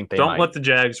 I think they don't might. let the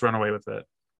Jags run away with it.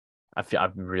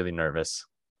 I'm really nervous.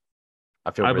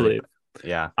 I feel I really believe.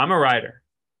 yeah. I'm a rider.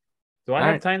 Do I All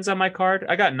have right. Titans on my card?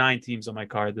 I got 9 teams on my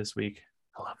card this week.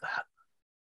 I love that.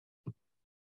 You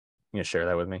gonna share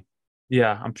that with me?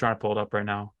 Yeah, I'm trying to pull it up right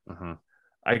now. Mm-hmm.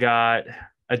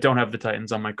 I don't have the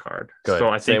Titans on my card. Good. So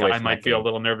I Stay think away I from that might feel a game.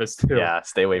 little nervous too. Yeah,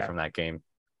 stay away Yeah. from that game.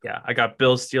 Yeah. I got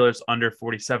Bills Steelers under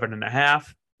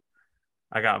 47.5.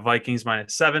 I got Vikings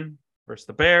 -7 versus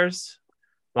the Bears.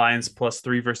 Lions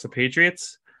 +3 versus the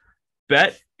Patriots.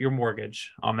 Bet your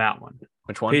mortgage on that one.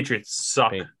 Which one? Patriots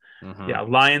suck. Mm-hmm. Yeah,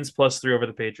 Lions +3 over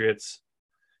the Patriots.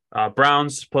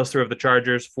 Browns +3 over the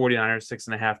Chargers. 49ers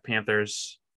 6.5.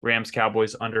 Panthers. Rams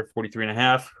Cowboys under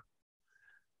 43.5.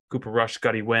 Cooper Rush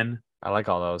gutty win. I like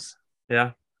all those.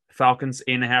 Yeah. Falcons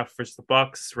 8.5 versus the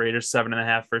Bucks. Raiders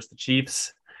 7.5 versus the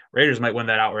Chiefs. Raiders might win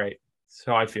that outright.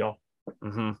 So I feel.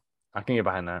 Mm-hmm. I can get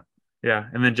behind that. Yeah,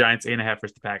 and then Giants 8.5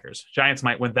 versus the Packers. Giants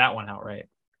might win that one outright.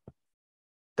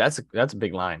 That's a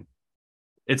big line.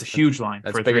 It's a huge line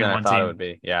That's for a bigger than I 3-1 thought team. it would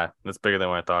be. Yeah, that's bigger than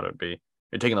what I thought it would be.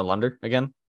 You're taking the Lunder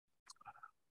again?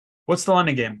 What's the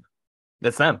London game?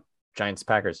 That's them. Giants,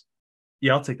 Packers.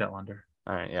 Yeah, I'll take that Lunder.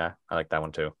 All right, yeah, I like that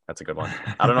one too. That's a good one.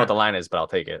 I don't know what the line is, but I'll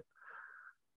take it.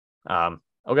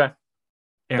 Okay.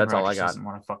 Aaron That's all I Rodgers got. doesn't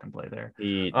want to fucking play there.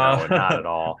 No, not at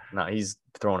all. No, he's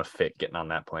throwing a fit getting on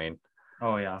that plane.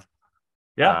 Oh yeah,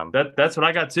 yeah. That's what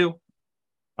I got too.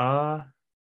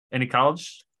 Any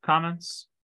college comments?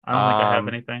 I don't think I have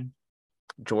anything.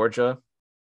 Georgia,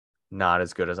 not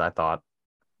as good as I thought.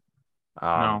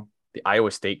 No, the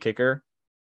Iowa State kicker,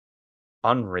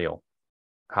 unreal.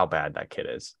 How bad that kid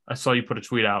is. I saw you put a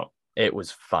tweet out. It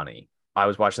was funny. I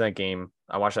was watching that game.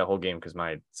 I watched that whole game because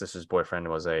my sister's boyfriend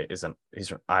he's an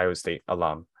Iowa State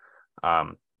alum.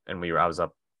 And I was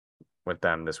up with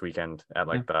them this weekend at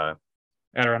the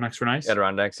Adirondacks were nice.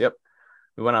 Adirondacks, yep.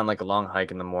 We went on like a long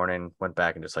hike in the morning, went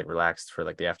back and just like relaxed for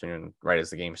like the afternoon right as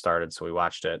the game started. So we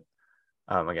watched it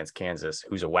against Kansas,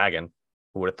 who's a wagon.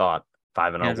 Who would have thought?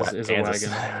 5-0 Kansas.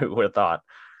 Who would have thought?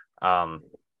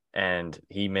 And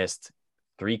he missed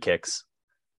 3 kicks.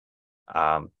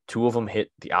 2 of them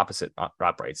hit the opposite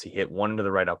uprights. He hit one into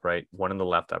the right upright, one in the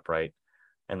left upright,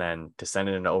 and then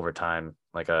descended into overtime.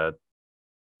 It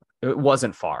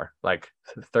wasn't far, like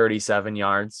 37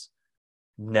 yards.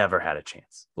 Never had a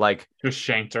chance. Like just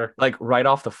shanked her. Like right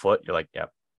off the foot, you're like,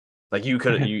 yep. Like you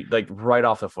could like right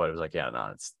off the foot. It was like, yeah,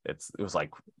 no, it was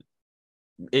like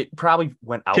it probably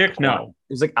went out. Kick, no.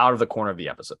 It was like out of the corner of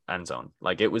the end zone.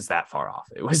 Like it was that far off.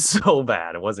 It was so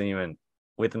bad. It wasn't even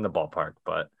within the ballpark,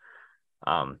 but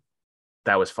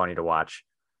that was funny to watch.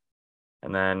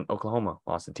 And then Oklahoma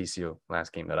lost to TCU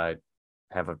last game that I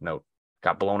have of note.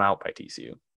 Got blown out by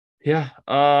TCU. Yeah.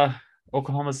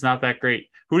 Oklahoma's not that great.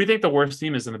 Who do you think the worst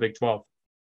team is in the Big 12?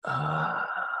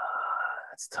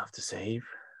 That's tough to say.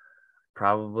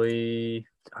 Probably,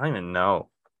 I don't even know.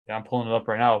 Yeah, I'm pulling it up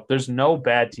right now. There's no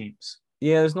bad teams.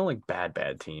 Yeah, there's no like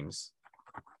bad teams.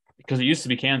 Because it used to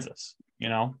be Kansas, you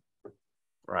know?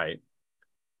 Right.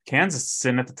 Kansas is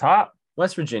sitting at the top.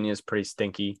 West Virginia is pretty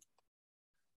stinky.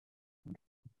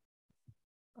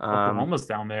 Oklahoma's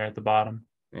down there at the bottom.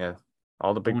 Yeah.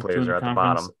 All the big players are at the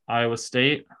bottom. Iowa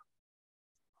State.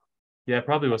 Yeah,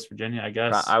 probably West Virginia, I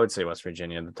guess. I would say West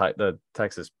Virginia. The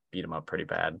Texas beat them up pretty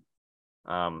bad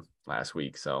last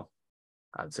week, so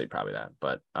I'd say probably that.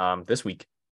 But this week,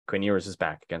 Quinn Ewers is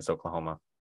back against Oklahoma.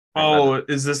 Oh,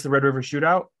 is this the Red River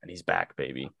Shootout? And he's back,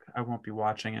 baby. I won't be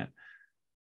watching it.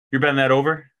 You're betting that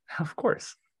over? Of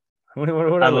course. What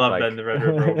I love betting the Red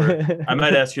River over. I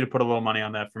might ask you to put a little money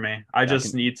on that for me.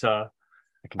 It's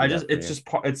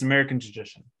American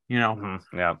tradition, you know.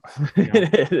 Mm-hmm. Yeah.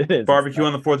 It is. Barbecue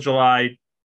on the 4th of July,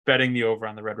 betting the over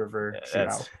on the Red River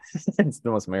Shootout. It's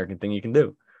the most American thing you can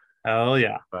do. Hell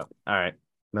yeah. But all right.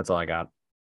 That's all I got.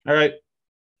 All right.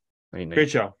 Great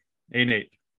show.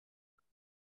 8-8.